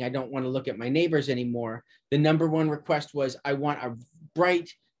screening? I don't want to look at my neighbors anymore. The number one request was, I want a bright,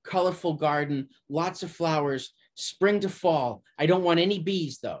 colorful garden, lots of flowers, spring to fall. I don't want any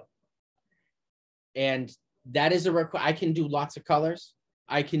bees though. And that is a request. I can do lots of colors.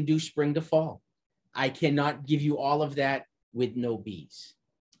 I can do spring to fall. I cannot give you all of that with no bees.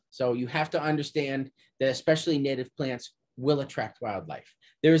 So you have to understand that especially native plants will attract wildlife.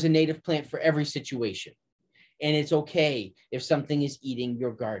 There is a native plant for every situation. And it's okay if something is eating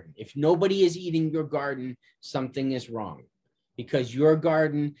your garden. If nobody is eating your garden, something is wrong, because your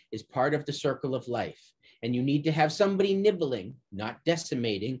garden is part of the circle of life. And you need to have somebody nibbling, not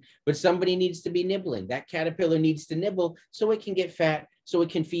decimating, but somebody needs to be nibbling. That caterpillar needs to nibble so it can get fat, so it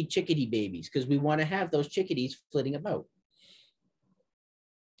can feed chickadee babies, because we want to have those chickadees flitting about.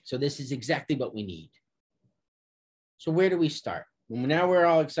 So this is exactly what we need. So where do we start? Well, now we're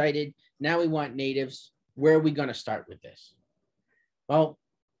all excited. Now we want natives. Where are we going to start with this? Well,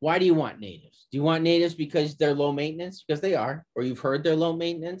 why do you want natives? Do you want natives because they're low maintenance? Because they are, or you've heard they're low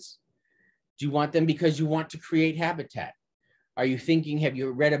maintenance. Do you want them because you want to create habitat? Are you thinking, have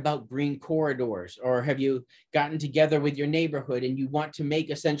you read about green corridors, or have you gotten together with your neighborhood and you want to make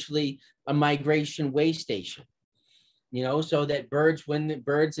essentially a migration way station? You know, so that birds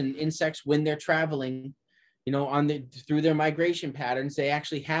and insects, when they're traveling, you know, through their migration patterns, they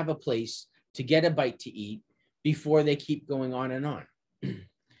actually have a place to get a bite to eat before they keep going on and on. Do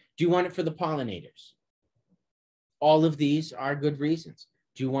you want it for the pollinators? All of these are good reasons.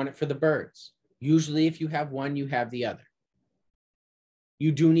 Do you want it for the birds? Usually if you have one, you have the other.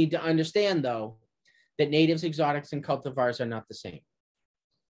 You do need to understand though, that natives, exotics, and cultivars are not the same.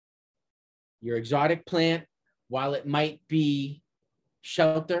 Your exotic plant, while it might be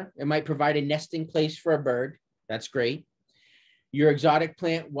shelter, it might provide a nesting place for a bird. That's great. Your exotic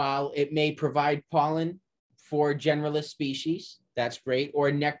plant, while it may provide pollen for generalist species, that's great, or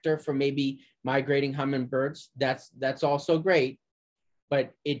nectar for maybe migrating hummingbirds, that's also great,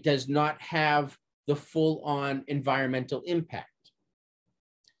 but it does not have the full-on environmental impact.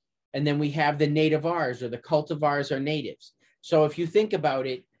 And then we have the nativars, or the cultivars, or natives. So if you think about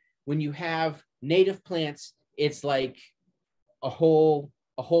it, when you have native plants, it's like a whole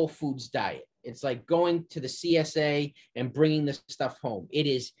foods diet. It's like going to the CSA and bringing the stuff home. It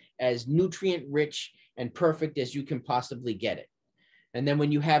is as nutrient rich and perfect as you can possibly get it. And then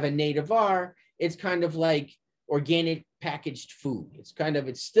when you have a nativar, it's kind of like organic packaged food.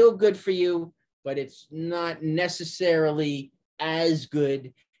 It's still good for you, but it's not necessarily as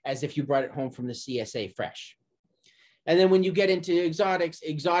good as if you brought it home from the CSA fresh. And then when you get into exotics,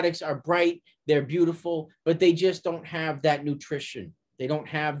 exotics are bright, they're beautiful, but they just don't have that nutrition. They don't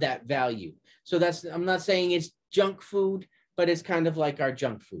have that value. So that's, I'm not saying it's junk food, but it's kind of like our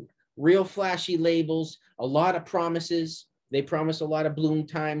junk food. Real flashy labels, a lot of promises. They promise a lot of bloom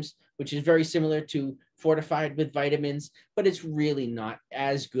times, which is very similar to fortified with vitamins, but it's really not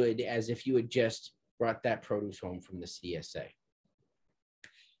as good as if you had just brought that produce home from the CSA.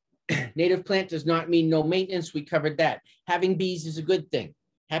 Native plant does not mean no maintenance. We covered that. Having bees is a good thing.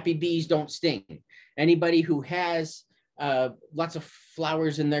 Happy bees don't sting. Anybody who has lots of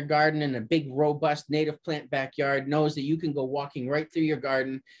flowers in their garden and a big, robust native plant backyard knows that you can go walking right through your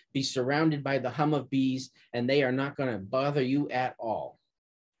garden, be surrounded by the hum of bees, and they are not going to bother you at all.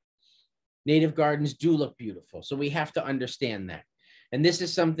 Native gardens do look beautiful, so we have to understand that. And this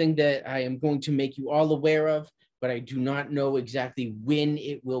is something that I am going to make you all aware of, but I do not know exactly when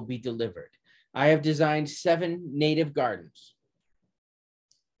it will be delivered. I have designed 7 native gardens,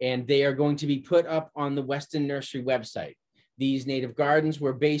 and they are going to be put up on the Weston Nursery website. These native gardens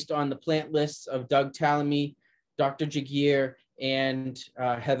were based on the plant lists of Doug Tallamy, Dr. Jagier, and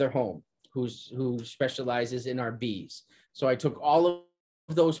Heather Holm, who specializes in our bees. So I took all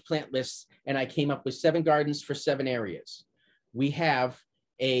of those plant lists and I came up with 7 gardens for 7 areas. We have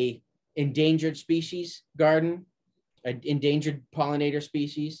a endangered species garden, an endangered pollinator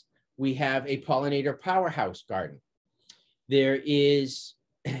species. We have a pollinator powerhouse garden. There is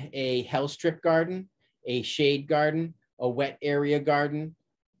a hell strip garden, a shade garden, a wet area garden,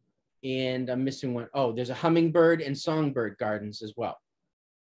 and I'm missing one. Oh, there's a hummingbird and songbird gardens as well.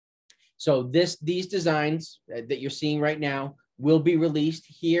 So these designs that you're seeing right now will be released.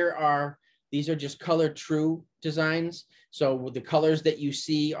 These are just color true designs. So the colors that you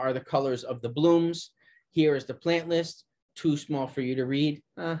see are the colors of the blooms. Here is the plant list, too small for you to read.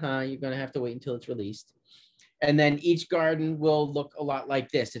 You're gonna have to wait until it's released. And then each garden will look a lot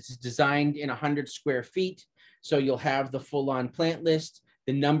like this. It's designed in 100 square feet. So you'll have the full-on plant list,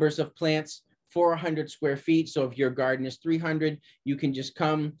 the numbers of plants for 100 square feet. So if your garden is 300, you can just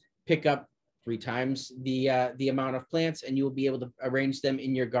come pick up 3 times the amount of plants, and you will be able to arrange them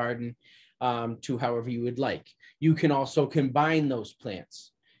in your garden to however you would like. You can also combine those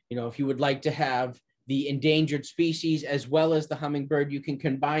plants. You know, if you would like to have the endangered species as well as the hummingbird, you can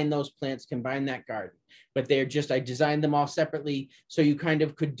combine those plants, combine that garden. But they're just, I designed them all separately so you kind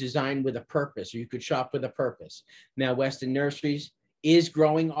of could design with a purpose, or you could shop with a purpose. Now, Weston Nurseries is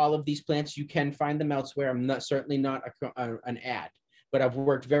growing all of these plants. You can find them elsewhere. I'm certainly not an ad, but I've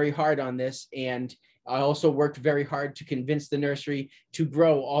worked very hard on this, and I also worked very hard to convince the nursery to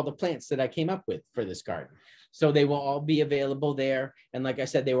grow all the plants that I came up with for this garden. So they will all be available there. And like I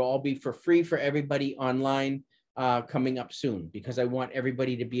said, they will all be for free for everybody online coming up soon, because I want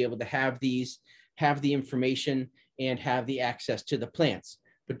everybody to be able to have these, have the information and have the access to the plants.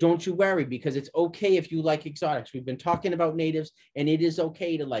 But don't you worry, because it's okay if you like exotics. We've been talking about natives, and it is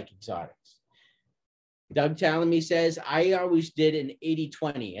okay to like exotics. Doug Tallamy says, I always did an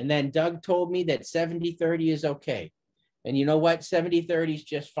 80-20. And then Doug told me that 70-30 is okay. And you know what? 70-30 is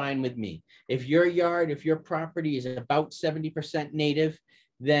just fine with me. If your yard, if your property is about 70% native,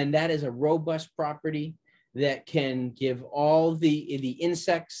 then that is a robust property that can give all the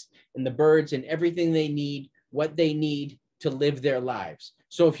insects and the birds and everything they need, what they need to live their lives.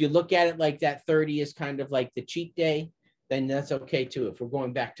 So if you look at it like that 30 is kind of like the cheat day, then that's okay too. If we're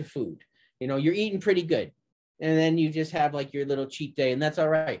going back to food, you know, you're eating pretty good. And then you just have like your little cheat day, and that's all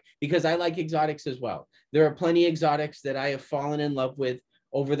right, because I like exotics as well. There are plenty of exotics that I have fallen in love with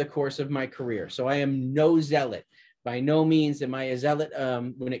over the course of my career. So I am no zealot. By no means am I a zealot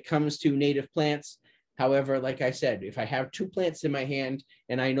when it comes to native plants. However, like I said, if I have 2 plants in my hand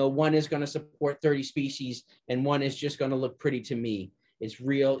and I know one is going to support 30 species and one is just going to look pretty to me, it's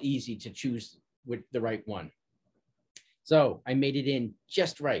real easy to choose with the right one. So I made it in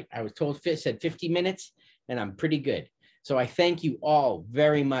just right. I was told, said 50 minutes, and I'm pretty good. So I thank you all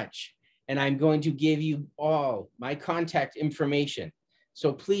very much. And I'm going to give you all my contact information.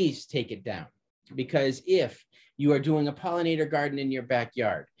 So please take it down, because if you are doing a pollinator garden in your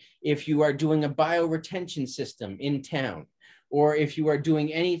backyard, if you are doing a bioretention system in town, or if you are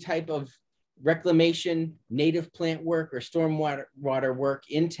doing any type of reclamation, native plant work, or stormwater work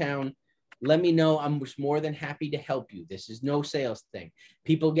in town, let me know. I'm more than happy to help you. This is no sales thing.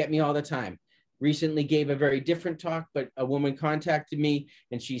 People get me all the time. Recently gave a very different talk, but a woman contacted me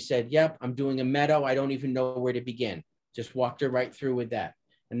and she said, yep, I'm doing a meadow. I don't even know where to begin. Just walked her right through with that.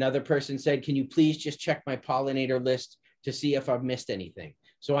 Another person said, can you please just check my pollinator list to see if I've missed anything?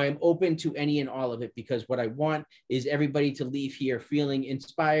 So I am open to any and all of it, because what I want is everybody to leave here feeling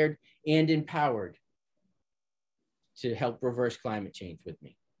inspired and empowered to help reverse climate change with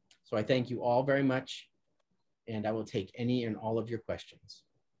me. So I thank you all very much, and I will take any and all of your questions.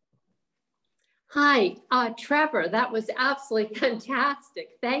 Hi, Trevor, that was absolutely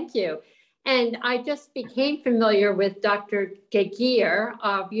fantastic. Thank you. And I just became familiar with Dr. Gegier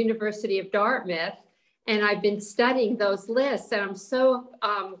of University of Dartmouth, and I've been studying those lists, and I'm so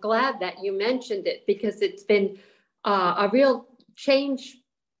glad that you mentioned it, because it's been a real change.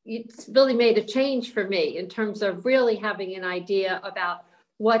 It's really made a change for me in terms of really having an idea about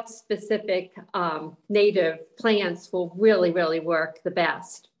what specific native plants will really, really work the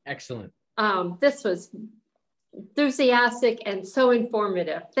best. Excellent. This was enthusiastic and so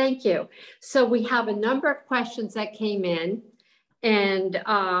informative. Thank you. So we have a number of questions that came in, and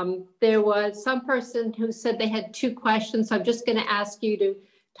there was some person who said they had 2 questions. So I'm just going to ask you to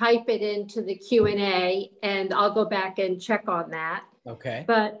type it into the Q&A, and I'll go back and check on that. Okay.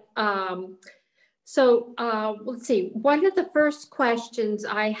 But let's see. One of the first questions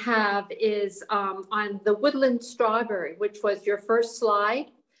I have is on the woodland strawberry, which was your first slide.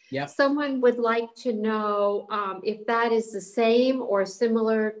 Yeah. Someone would like to know if that is the same or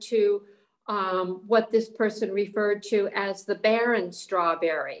similar to what this person referred to as the barren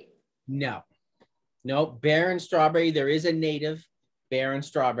strawberry. No, barren strawberry. There is a native barren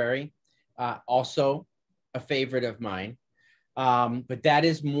strawberry, also a favorite of mine, but that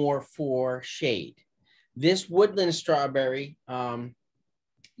is more for shade. This woodland strawberry,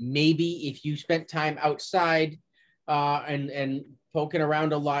 maybe if you spent time outside and poking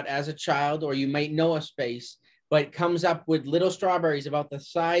around a lot as a child, or you might know a space, but it comes up with little strawberries about the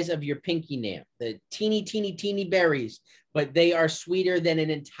size of your pinky nail, the teeny, teeny, teeny berries, but they are sweeter than an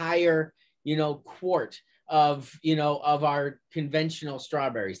entire, quart of our conventional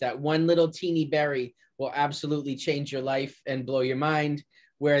strawberries. That one little teeny berry will absolutely change your life and blow your mind,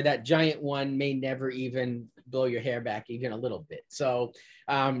 where that giant one may never even blow your hair back even a little bit. So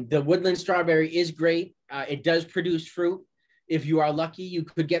the woodland strawberry is great. It does produce fruit. If you are lucky, you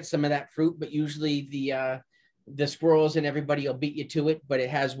could get some of that fruit, but usually the squirrels and everybody will beat you to it. But it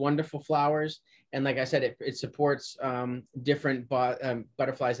has wonderful flowers, and like I said, it supports different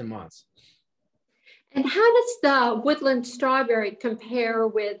butterflies and moths. And how does the woodland strawberry compare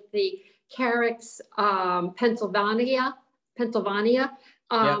with the Carex Pennsylvania,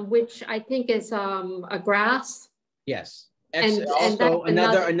 which I think is a grass? Yes. And also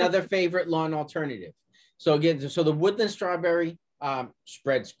another favorite lawn alternative. So again, the woodland strawberry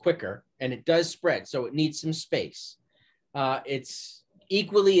spreads quicker, and it does spread, so it needs some space. It's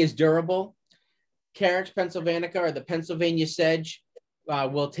equally as durable. Carex pennsylvanica, or the Pennsylvania sedge,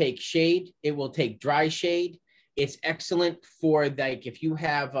 will take shade. It will take dry shade. It's excellent for, like, if you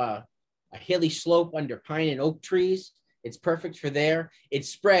have a hilly slope under pine and oak trees, it's perfect for there. It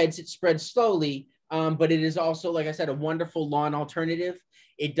spreads slowly, but it is also, like I said, a wonderful lawn alternative.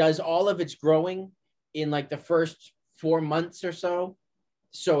 It does all of its growing in like the first 4 months or so.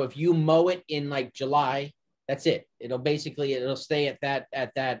 So if you mow it in like July, that's it. It'll stay at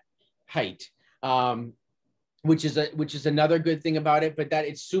that height, which is another good thing about it. But that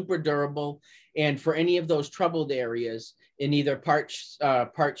it's super durable, and for any of those troubled areas in either part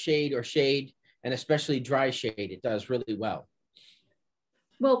shade or shade, and especially dry shade, it does really well.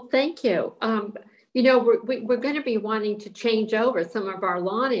 Well, thank you. We're going to be wanting to change over some of our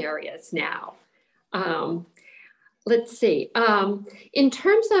lawn areas now. Let's see. In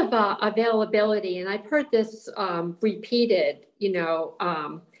terms of availability, and I've heard this repeated, in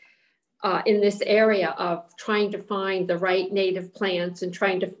this area of trying to find the right native plants and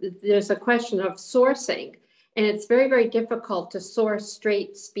there's a question of sourcing, and it's very, very difficult to source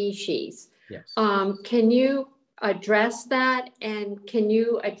straight species. Yes. Can you address that, and can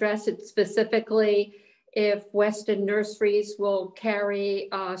you address it specifically if Weston Nurseries will carry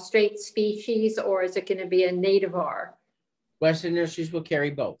straight species, or is it going to be a nativar? Weston Nurseries will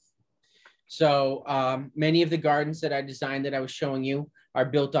carry both. So many of the gardens that I designed that I was showing you are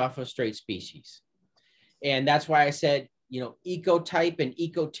built off of straight species. And that's why I said, ecotype and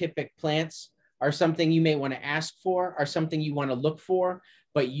ecotypic plants are something you may want to ask for, are something you want to look for,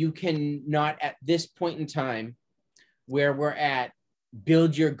 but you can not at this point in time where we're at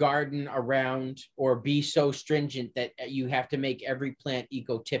build your garden around or be so stringent that you have to make every plant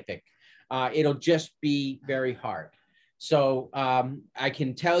ecotypic. It'll just be very hard. So I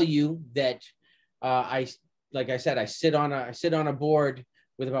can tell you that like I said, I sit on a board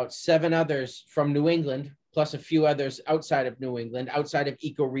with about 7 others from New England, plus a few others outside of New England, outside of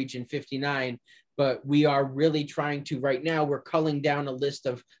Ecoregion 59, but we are really trying to, right now, we're culling down a list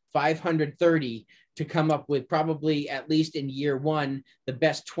of 530 to come up with, probably at least in year one, the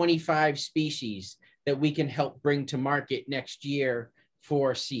best 25 species that we can help bring to market next year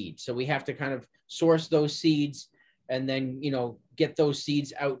for seed. So we have to kind of source those seeds and then, get those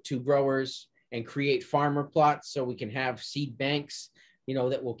seeds out to growers and create farmer plots so we can have seed banks,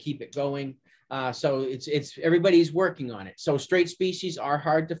 that will keep it going. So it's everybody's working on it. So straight species are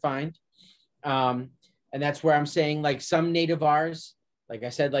hard to find. And that's where I'm saying, like, some nativars, like I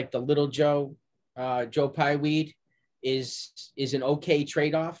said, like the little Joe pie weed is an okay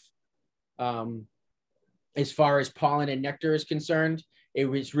trade-off. As far as pollen and nectar is concerned, it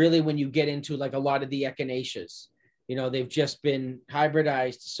was really when you get into like a lot of the echinaceas, they've just been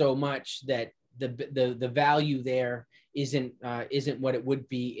hybridized so much that the value there isn't what it would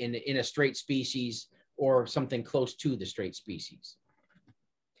be in a straight species or something close to the straight species.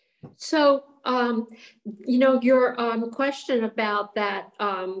 So, your question about that,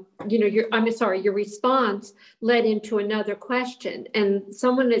 your response led into another question, and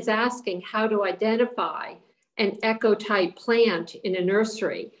someone is asking how to identify an eco-type plant in a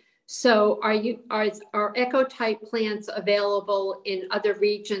nursery. So are eco-type plants available in other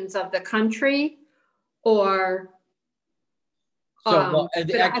regions of the country, or? I know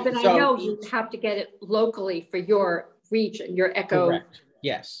you have to get it locally for your region, your eco. Correct.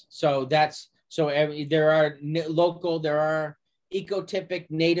 Yes. So there are ecotypic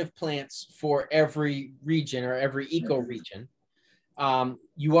native plants for every region or every ecoregion.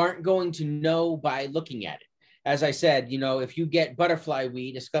 You aren't going to know by looking at it. As I said, if you get butterfly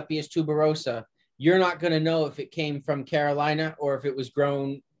weed, Asclepias tuberosa, you're not going to know if it came from Carolina or if it was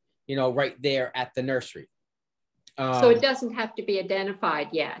grown, right there at the nursery. So it doesn't have to be identified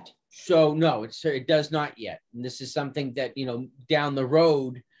yet. So no, it does not yet. And this is something that, down the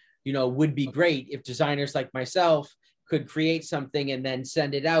road, would be great if designers like myself could create something and then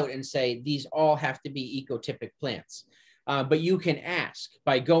send it out and say, these all have to be ecotypic plants. But you can ask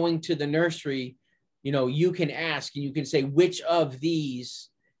by going to the nursery, you can ask and you can say, which of these,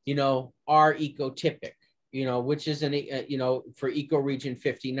 are ecotypic, which is for ecoregion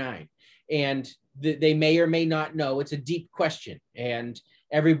 59. And they may or may not know. It's a deep question. And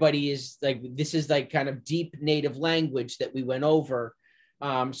everybody is like, this is like kind of deep native language that we went over.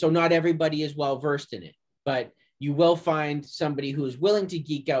 So not everybody is well versed in it, but you will find somebody who is willing to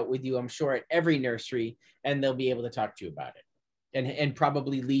geek out with you, I'm sure, at every nursery, and they'll be able to talk to you about it and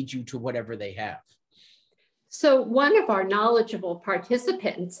probably lead you to whatever they have. So one of our knowledgeable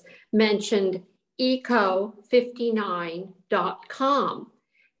participants mentioned eco59.com,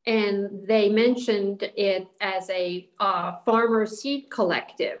 and they mentioned it as a farmer seed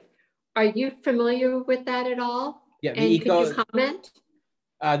collective. Are you familiar with that at all? Yeah, and could you comment?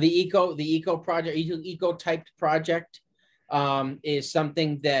 The eco project, eco-typed project, is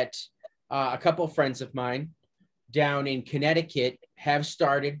something that a couple of friends of mine down in Connecticut have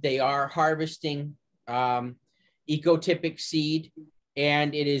started. They are harvesting ecotypic seed,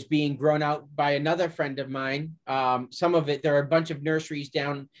 and it is being grown out by another friend of mine. Some of it, there are a bunch of nurseries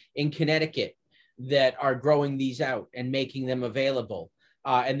down in Connecticut that are growing these out and making them available.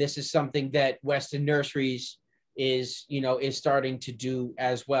 And this is something that Weston Nurseries is starting to do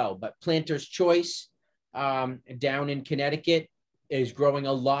as well. But Planter's Choice down in Connecticut is growing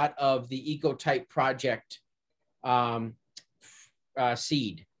a lot of the ecotype project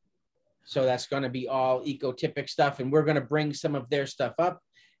seed. So that's going to be all ecotypic stuff, and we're going to bring some of their stuff up,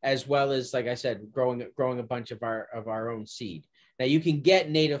 as well as, like I said, growing a bunch of our own seed. Now you can get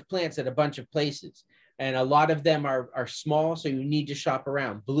native plants at a bunch of places, and a lot of them are small, so you need to shop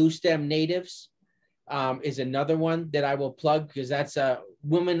around. Blue Stem Natives is another one that I will plug, because that's a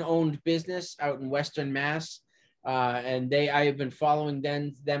woman-owned business out in Western Mass, and I have been following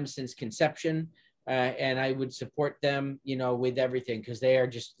them since conception. And I would support them, with everything, because they are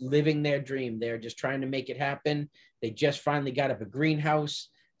just living their dream. They're just trying to make it happen. They just finally got up a greenhouse.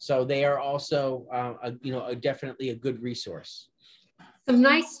 So they are also, definitely a good resource. Some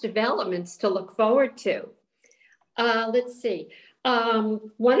nice developments to look forward to. Let's see.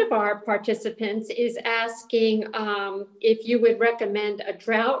 One of our participants is asking if you would recommend a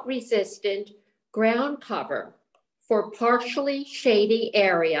drought-resistant ground cover for partially shady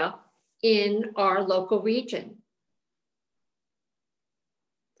area in our local region.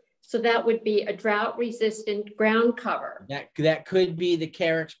 So that would be a drought-resistant ground cover. That could be the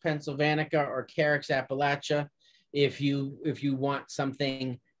Carex pennsylvanica or Carex appalachia, if you want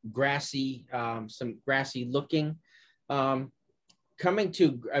something grassy, some grassy looking. Coming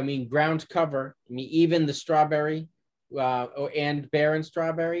to, ground cover. Even the strawberry and barren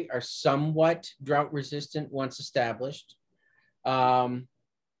strawberry are somewhat drought resistant once established. And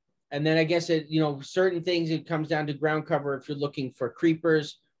then I guess certain things, it comes down to ground cover if you're looking for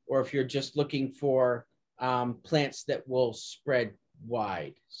creepers or if you're just looking for plants that will spread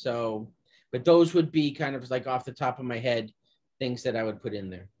wide. So, but those would be kind of like off the top of my head, things that I would put in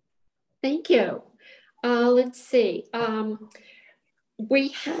there. Thank you. Let's see. We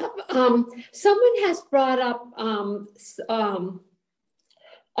have, someone has brought up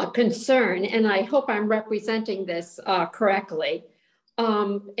a concern, and I hope I'm representing this correctly.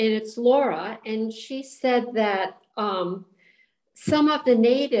 And it's Laura, and she said that some of the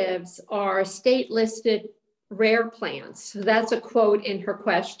natives are state listed rare plants. So that's a quote in her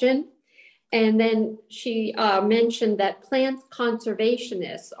question. And then she mentioned that plant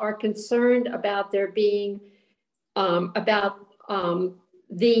conservationists are concerned about there being,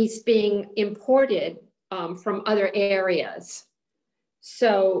 these being imported from other areas.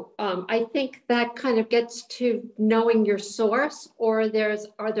 So I think that kind of gets to knowing your source, or are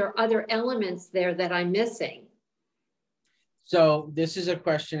there other elements there that I'm missing? So this is a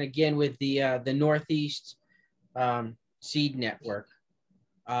question again with the Northeast Seed Network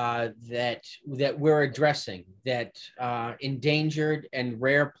that we're addressing, that endangered and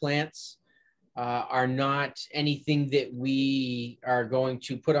rare plants are not anything that we are going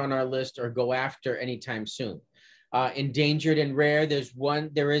to put on our list or go after anytime soon. Endangered and rare,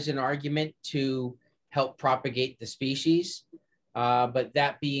 there is an argument to help propagate the species. But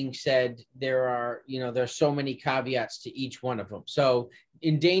that being said, there's so many caveats to each one of them. So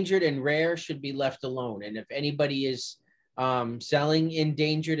endangered and rare should be left alone. And if anybody is selling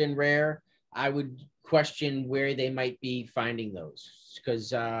endangered and rare, I would question where they might be finding those, because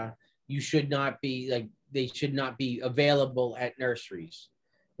they should not be available at nurseries.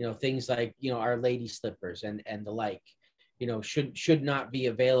 Things like, Our Lady slippers and the like, should not be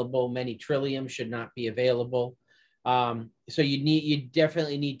available. Many trillium should not be available. So you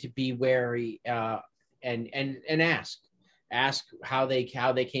definitely need to be wary and ask how they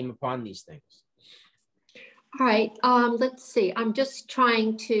came upon these things. All right, let's see. I'm just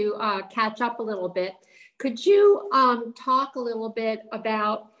trying to catch up a little bit. Could you talk a little bit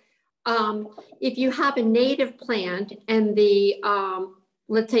about if you have a native plant and the,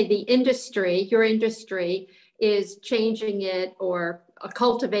 let's say your industry is changing it or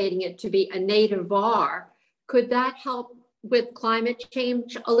cultivating it to be a native-var, could that help with climate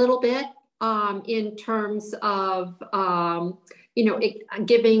change a little bit in terms of,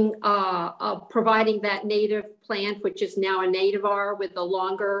 providing that native plant, which is now a native-var with a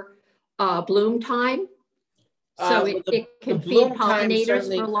longer bloom time? So it can feed pollinators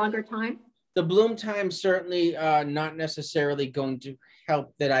for a longer time? The bloom time certainly not necessarily going to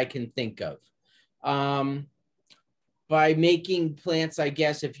help that I can think of. By making plants, I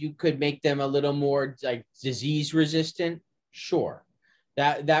guess, if you could make them a little more like disease resistant, sure,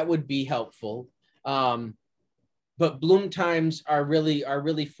 that would be helpful. But bloom times are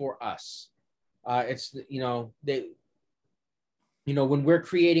really for us. It's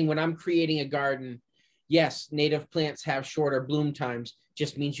when I'm creating a garden, yes, native plants have shorter bloom times.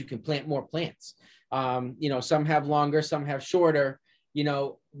 Just means you can plant more plants. Some have longer, some have shorter.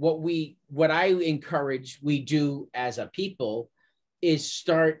 What I encourage we do as a people is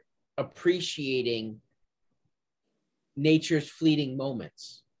start appreciating nature's fleeting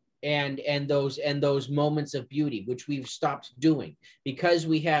moments and those moments of beauty, which we've stopped doing because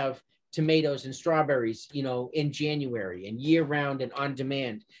we have tomatoes and strawberries, in January and year round and on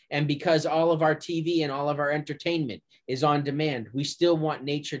demand. And because all of our TV and all of our entertainment is on demand, we still want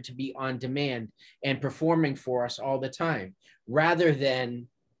nature to be on demand and performing for us all the time, rather than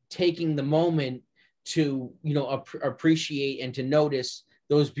taking the moment to, appreciate and to notice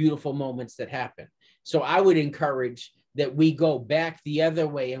those beautiful moments that happen. So I would encourage that we go back the other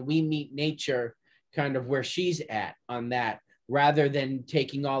way and we meet nature kind of where she's at on that, rather than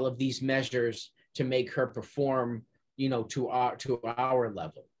taking all of these measures to make her perform, to our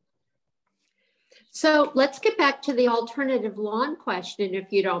level. So let's get back to the alternative lawn question,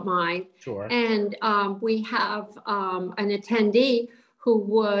 if you don't mind. Sure. And we have an attendee who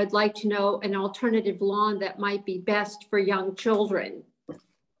would like to know an alternative lawn that might be best for young children.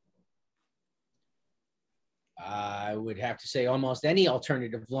 I would have to say almost any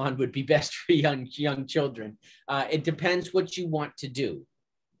alternative lawn would be best for young children. It depends what you want to do.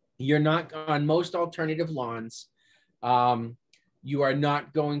 You're not on most alternative lawns. You are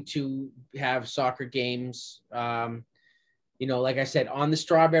not going to have soccer games. Like I said, on the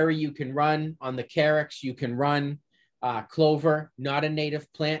strawberry, you can run. On the carex, you can run. Clover, not a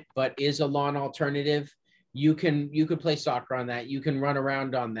native plant, but is a lawn alternative. you could play soccer on that. You can run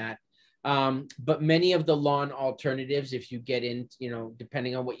around on that. But many of the lawn alternatives, if you get in,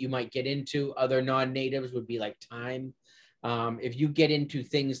 depending on what you might get into, other non-natives would be like thyme. If you get into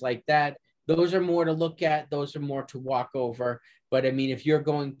things like that, those are more to look at. Those are more to walk over. But I mean, if you're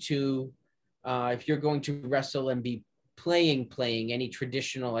going to wrestle and be playing any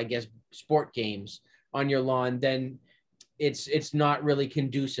traditional, I guess, sport games on your lawn, then it's not really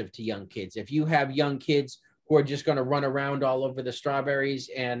conducive to young kids. If you have young kids who are just going to run around all over the strawberries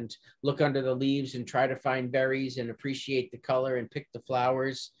and look under the leaves and try to find berries and appreciate the color and pick the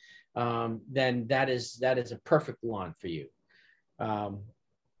flowers, then that is a perfect lawn for you.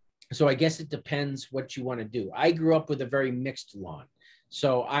 So I guess it depends what you want to do. I grew up with a very mixed lawn.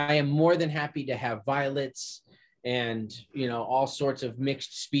 So I am more than happy to have violets and, all sorts of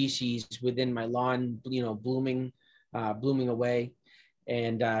mixed species within my lawn, blooming away.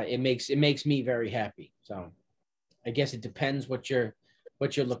 And it makes me very happy. So I guess it depends what you're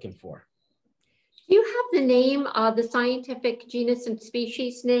looking for. Do you have the name, the scientific genus and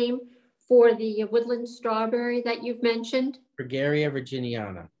species name for the woodland strawberry that you've mentioned? Fragaria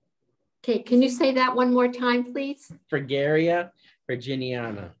virginiana. Okay, can you say that one more time, please? Fragaria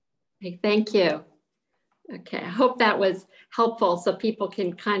virginiana. Okay, thank you. Okay, I hope that was helpful so people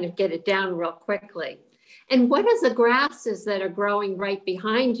can kind of get it down real quickly. And what are the grasses that are growing right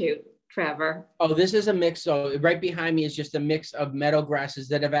behind you, Trevor? Oh, this is a mix. So right behind me is just a mix of meadow grasses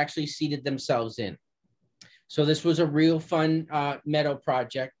that have actually seeded themselves in. So this was a real fun meadow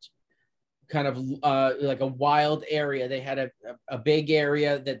project, kind of like a wild area. They had a big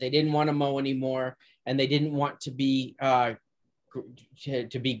area that they didn't want to mow anymore, and they didn't want to be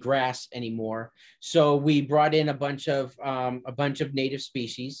grass anymore. So we brought in a bunch of native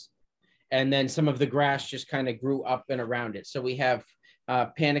species, and then some of the grass just kind of grew up and around it. So we have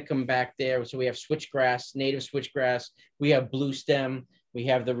panicum back there. So we have switchgrass, native switchgrass. We have blue stem. We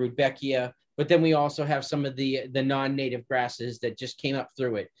have the rudbeckia. But then we also have some of the non-native grasses that just came up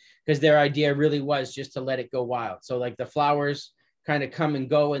through it, because their idea really was just to let it go wild. So like the flowers kind of come and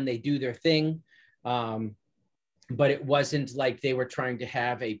go and they do their thing. But it wasn't like they were trying to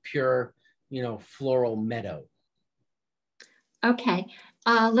have a pure, floral meadow. Okay,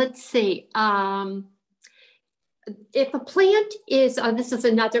 let's see. If a plant is, this is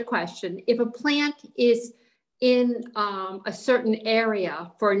another question. If a plant is in a certain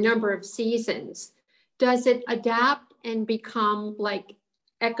area for a number of seasons, does it adapt and become like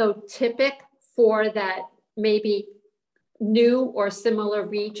ecotypic for that maybe new or similar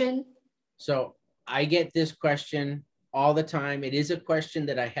region? So I get this question all the time. It is a question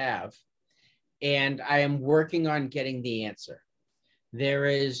that I have, and I am working on getting the answer. There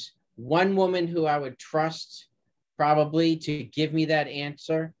is one woman who I would trust probably to give me that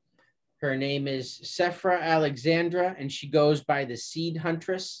answer. Her name is Sephra Alexandra, and she goes by the Seed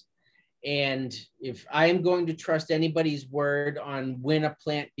Huntress. And if I am going to trust anybody's word on when a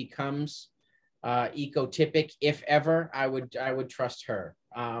plant becomes ecotypic, if ever, I would trust her.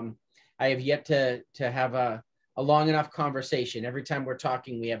 I have yet to have a long enough conversation. Every time we're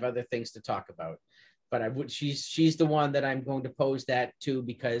talking, we have other things to talk about. But she's the one that I'm going to pose that to,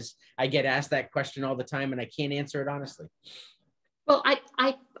 because I get asked that question all the time and I can't answer it honestly. Well,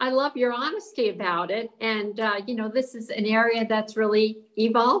 I love your honesty about it. And, this is an area that's really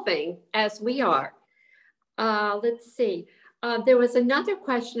evolving as we are. Let's see. There was another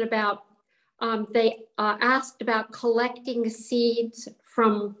question about, they asked about collecting seeds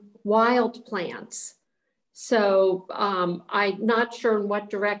from wild plants. So I'm not sure in what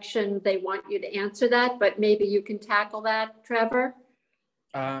direction they want you to answer that, but maybe you can tackle that, Trevor.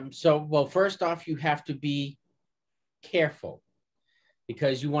 Well, first off, you have to be careful,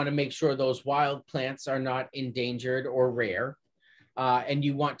 because you want to make sure those wild plants are not endangered or rare. And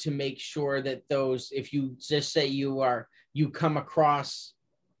you want to make sure that those, if you just say you come across,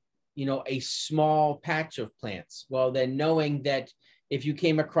 a small patch of plants, well, then knowing that if you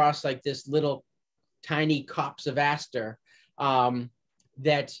came across like this little tiny copse of aster,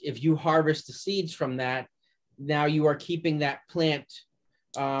 that if you harvest the seeds from that, now you are keeping that plant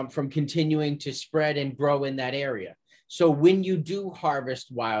from continuing to spread and grow in that area. So when you do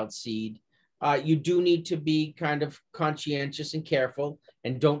harvest wild seed, you do need to be kind of conscientious and careful,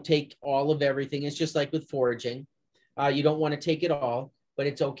 and don't take all of everything. It's just like with foraging. You don't want to take it all, but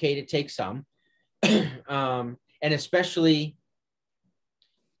it's okay to take some. And especially,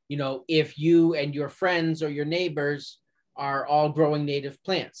 if you and your friends or your neighbors are all growing native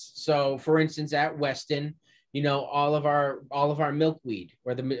plants. So for instance, at Weston, all of our milkweed,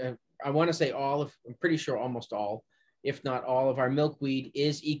 or I want to say I'm pretty sure almost all if not all of our milkweed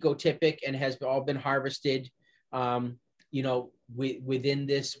is ecotypic and has all been harvested, you know, within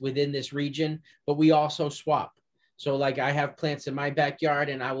this region, but we also swap. So like I have plants in my backyard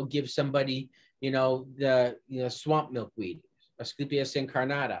and I will give somebody, you know, the swamp milkweed, Asclepias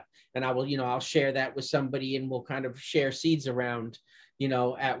incarnata, and I will, you know, I'll share that with somebody and we'll kind of share seeds around, you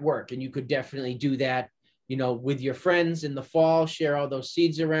know, at work. And you could definitely do that, you know, with your friends in the fall, share all those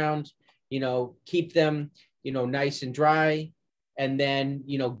seeds around, you know, keep them, you know, nice and dry, and then,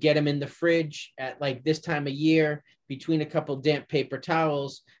 you know, get them in the fridge at like this time of year between a couple damp paper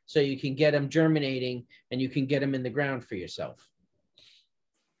towels so you can get them germinating and you can get them in the ground for yourself.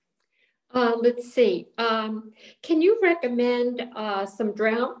 Let's see. Can you recommend some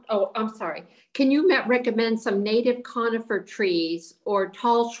drought? Oh, I'm sorry. Can you recommend some native conifer trees or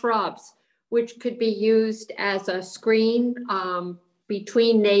tall shrubs which could be used as a screen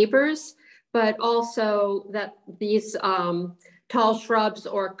between neighbors, but also that these tall shrubs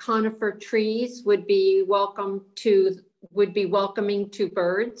or conifer trees would be welcoming to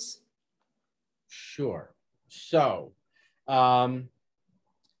birds? Sure. So,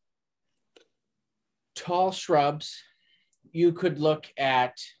 tall shrubs, you could look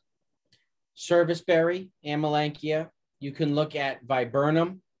at serviceberry, Amelanchier. You can look at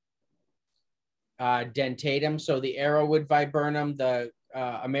viburnum, dentatum. So the arrowwood viburnum, the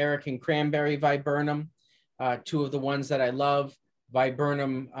American cranberry viburnum, two of the ones that I love.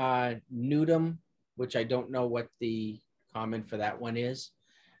 Viburnum nudum, which I don't know what the common for that one is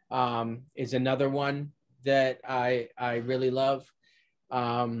another one that I really love.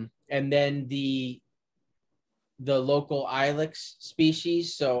 And then the local ilex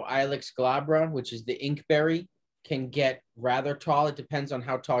species, so Ilex glabra, which is the inkberry, can get rather tall. It depends on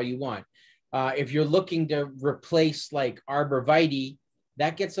how tall you want. If you're looking to replace like arborvitae,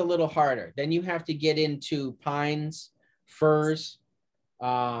 that gets a little harder. Then you have to get into pines, firs,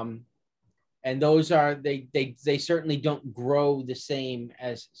 and those are, they certainly don't grow the same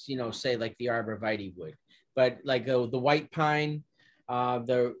as, you know, say like the arborvitae would. But like the white pine,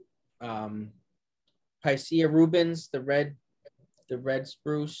 the Picea rubens, the red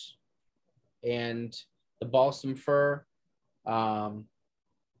spruce, and the balsam fir are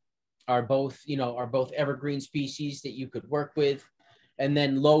both evergreen species that you could work with. And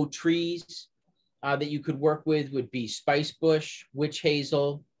then low trees that you could work with would be spice bush, witch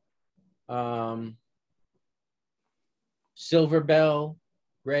hazel, silver bell,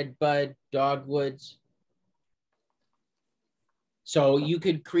 red bud, dogwoods. So you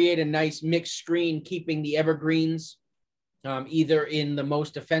could create a nice mixed screen, keeping the evergreens either in the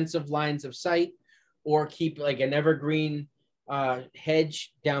most offensive lines of sight, or keep like an evergreen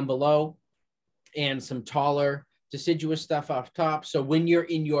hedge down below and some taller deciduous stuff off top. So when you're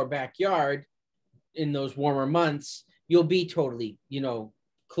in your backyard in those warmer months, you'll be totally, you know,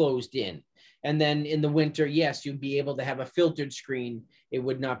 closed in. And then in the winter, yes, you'd be able to have a filtered screen. It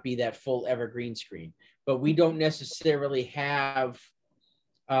would not be that full evergreen screen. But we don't necessarily have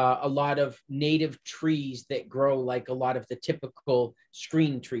a lot of native trees that grow like a lot of the typical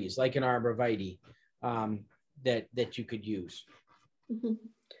screen trees, like an arborvitae, that you could use. Mm-hmm.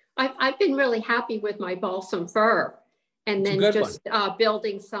 I've been really happy with my balsam fir, and then just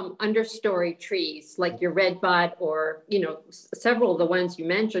building some understory trees like your redbud, or, you know, several of the ones you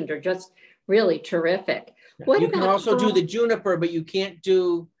mentioned are just really terrific. You can also do the juniper, but you can't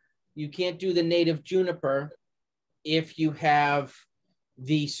do the native juniper if you have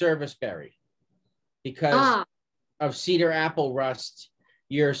the serviceberry, because of cedar apple rust.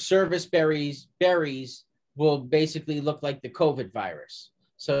 Your serviceberries berries will basically look like the COVID virus.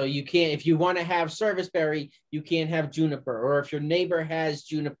 So you can't, if you want to have serviceberry, you can't have juniper. Or if your neighbor has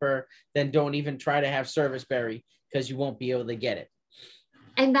juniper, then don't even try to have serviceberry, because you won't be able to get it.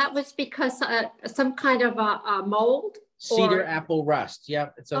 And that was because some kind of a mold? Cedar apple rust.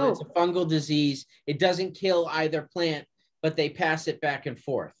 Yep. It's a fungal disease. It doesn't kill either plant, but they pass it back and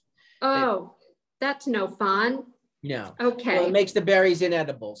forth. Oh, that's no fun. No. Okay. Well, it makes the berries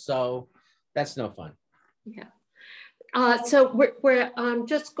inedible, so that's no fun. Yeah. So we're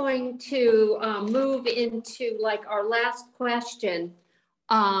just going to move into like our last question.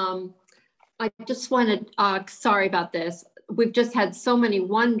 I just wanted, sorry about this. We've just had so many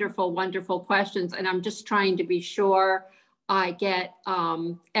wonderful, wonderful questions, and I'm just trying to be sure I get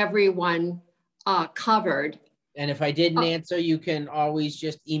everyone covered. And if I didn't answer, you can always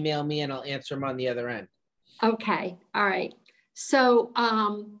just email me and I'll answer them on the other end. Okay, all right. So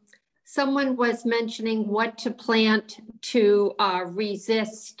someone was mentioning what to plant to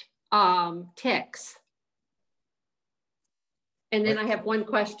resist ticks. And then I have one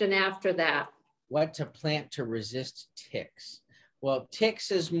question after that. what to plant to resist ticks. Well, ticks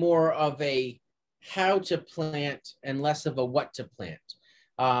is more of a how to plant and less of a what to plant.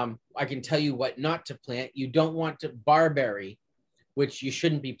 I can tell you what not to plant. You don't want to barberry, which you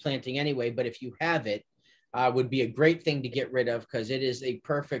shouldn't be planting anyway, but if you have it, would be a great thing to get rid of because it is a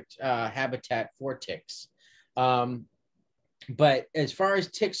perfect habitat for ticks. But as far as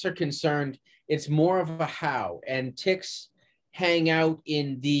ticks are concerned, it's more of a how, and ticks hang out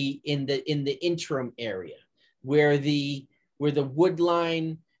in the interim area where the wood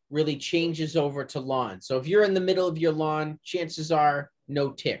line really changes over to lawn. So if you're in the middle of your lawn, chances are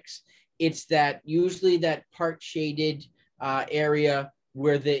no ticks. It's that usually that part shaded area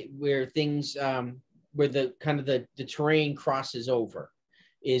where the terrain crosses over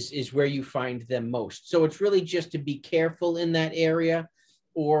is where you find them most. So it's really just to be careful in that area,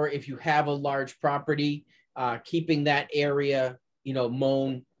 or if you have a large property, keeping that area,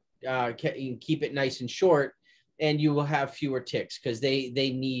 mown, keep it nice and short, and you will have fewer ticks because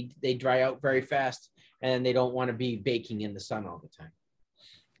they dry out very fast and they don't want to be baking in the sun all the time.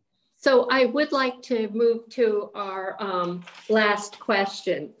 So I would like to move to our last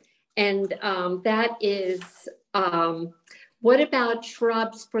question, and that is, what about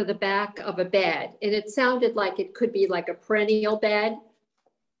shrubs for the back of a bed? And it sounded like it could be like a perennial bed.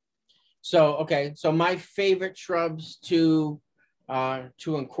 So, okay. So my favorite shrubs to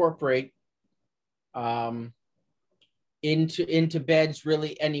incorporate into beds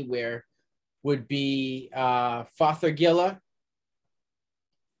really anywhere would be Fothergilla,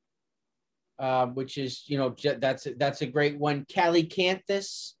 which is, that's a great one.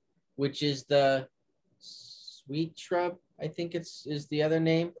 Calycanthus, which is the sweet shrub, I think is the other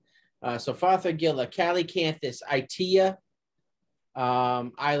name. So Fothergilla, Calycanthus, Itea,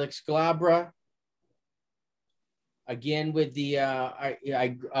 Ilex glabra. Again, with the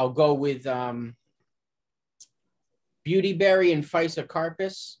I'll go with beautyberry and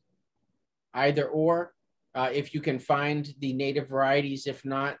physocarpus, either or. If you can find the native varieties, if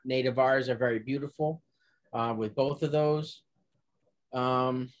not, native Rs are very beautiful with both of those.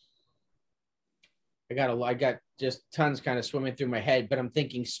 I got just tons kind of swimming through my head, but I'm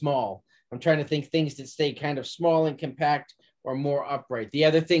thinking small. I'm trying to think things that stay kind of small and compact or more upright. The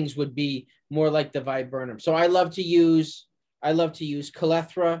other things would be more like the viburnum. So I love to use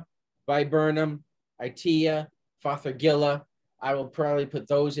Calethra, viburnum, Itea, Fothergilla. I will probably put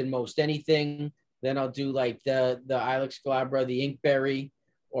those in most anything. Then I'll do like the Ilex glabra, the inkberry,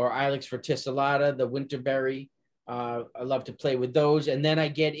 or Ilex verticillata, the winterberry. I love to play with those. And then I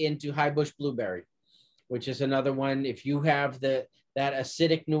get into high bush blueberry, which is another one. If you have that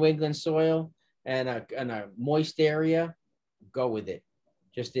acidic New England soil and a moist area, go with it.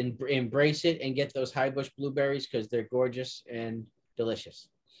 Just embrace it and get those high bush blueberries because they're gorgeous and delicious.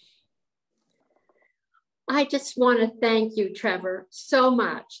 I just want to thank you, Trevor, so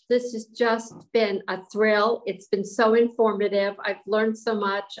much. This has just been a thrill. It's been so informative. I've learned so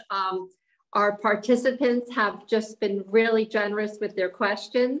much. Our participants have just been really generous with their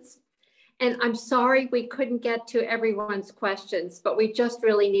questions. And I'm sorry we couldn't get to everyone's questions, but we just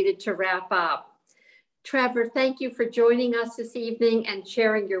really needed to wrap up. Trevor, thank you for joining us this evening and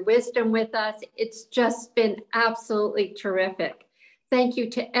sharing your wisdom with us. It's just been absolutely terrific. Thank you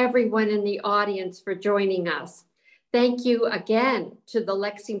to everyone in the audience for joining us. Thank you again to the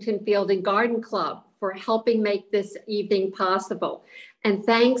Lexington Field and Garden Club for helping make this evening possible. And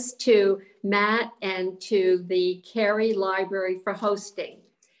thanks to Matt and to the Cary Library for hosting.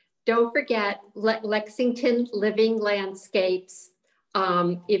 Don't forget Lexington Living Landscapes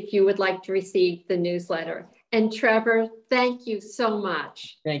if you would like to receive the newsletter. And Trevor, thank you so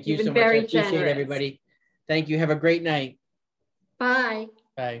much. Thank you so much. I appreciate everybody. Thank you. Have a great night. Bye.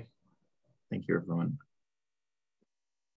 Bye. Thank you, everyone.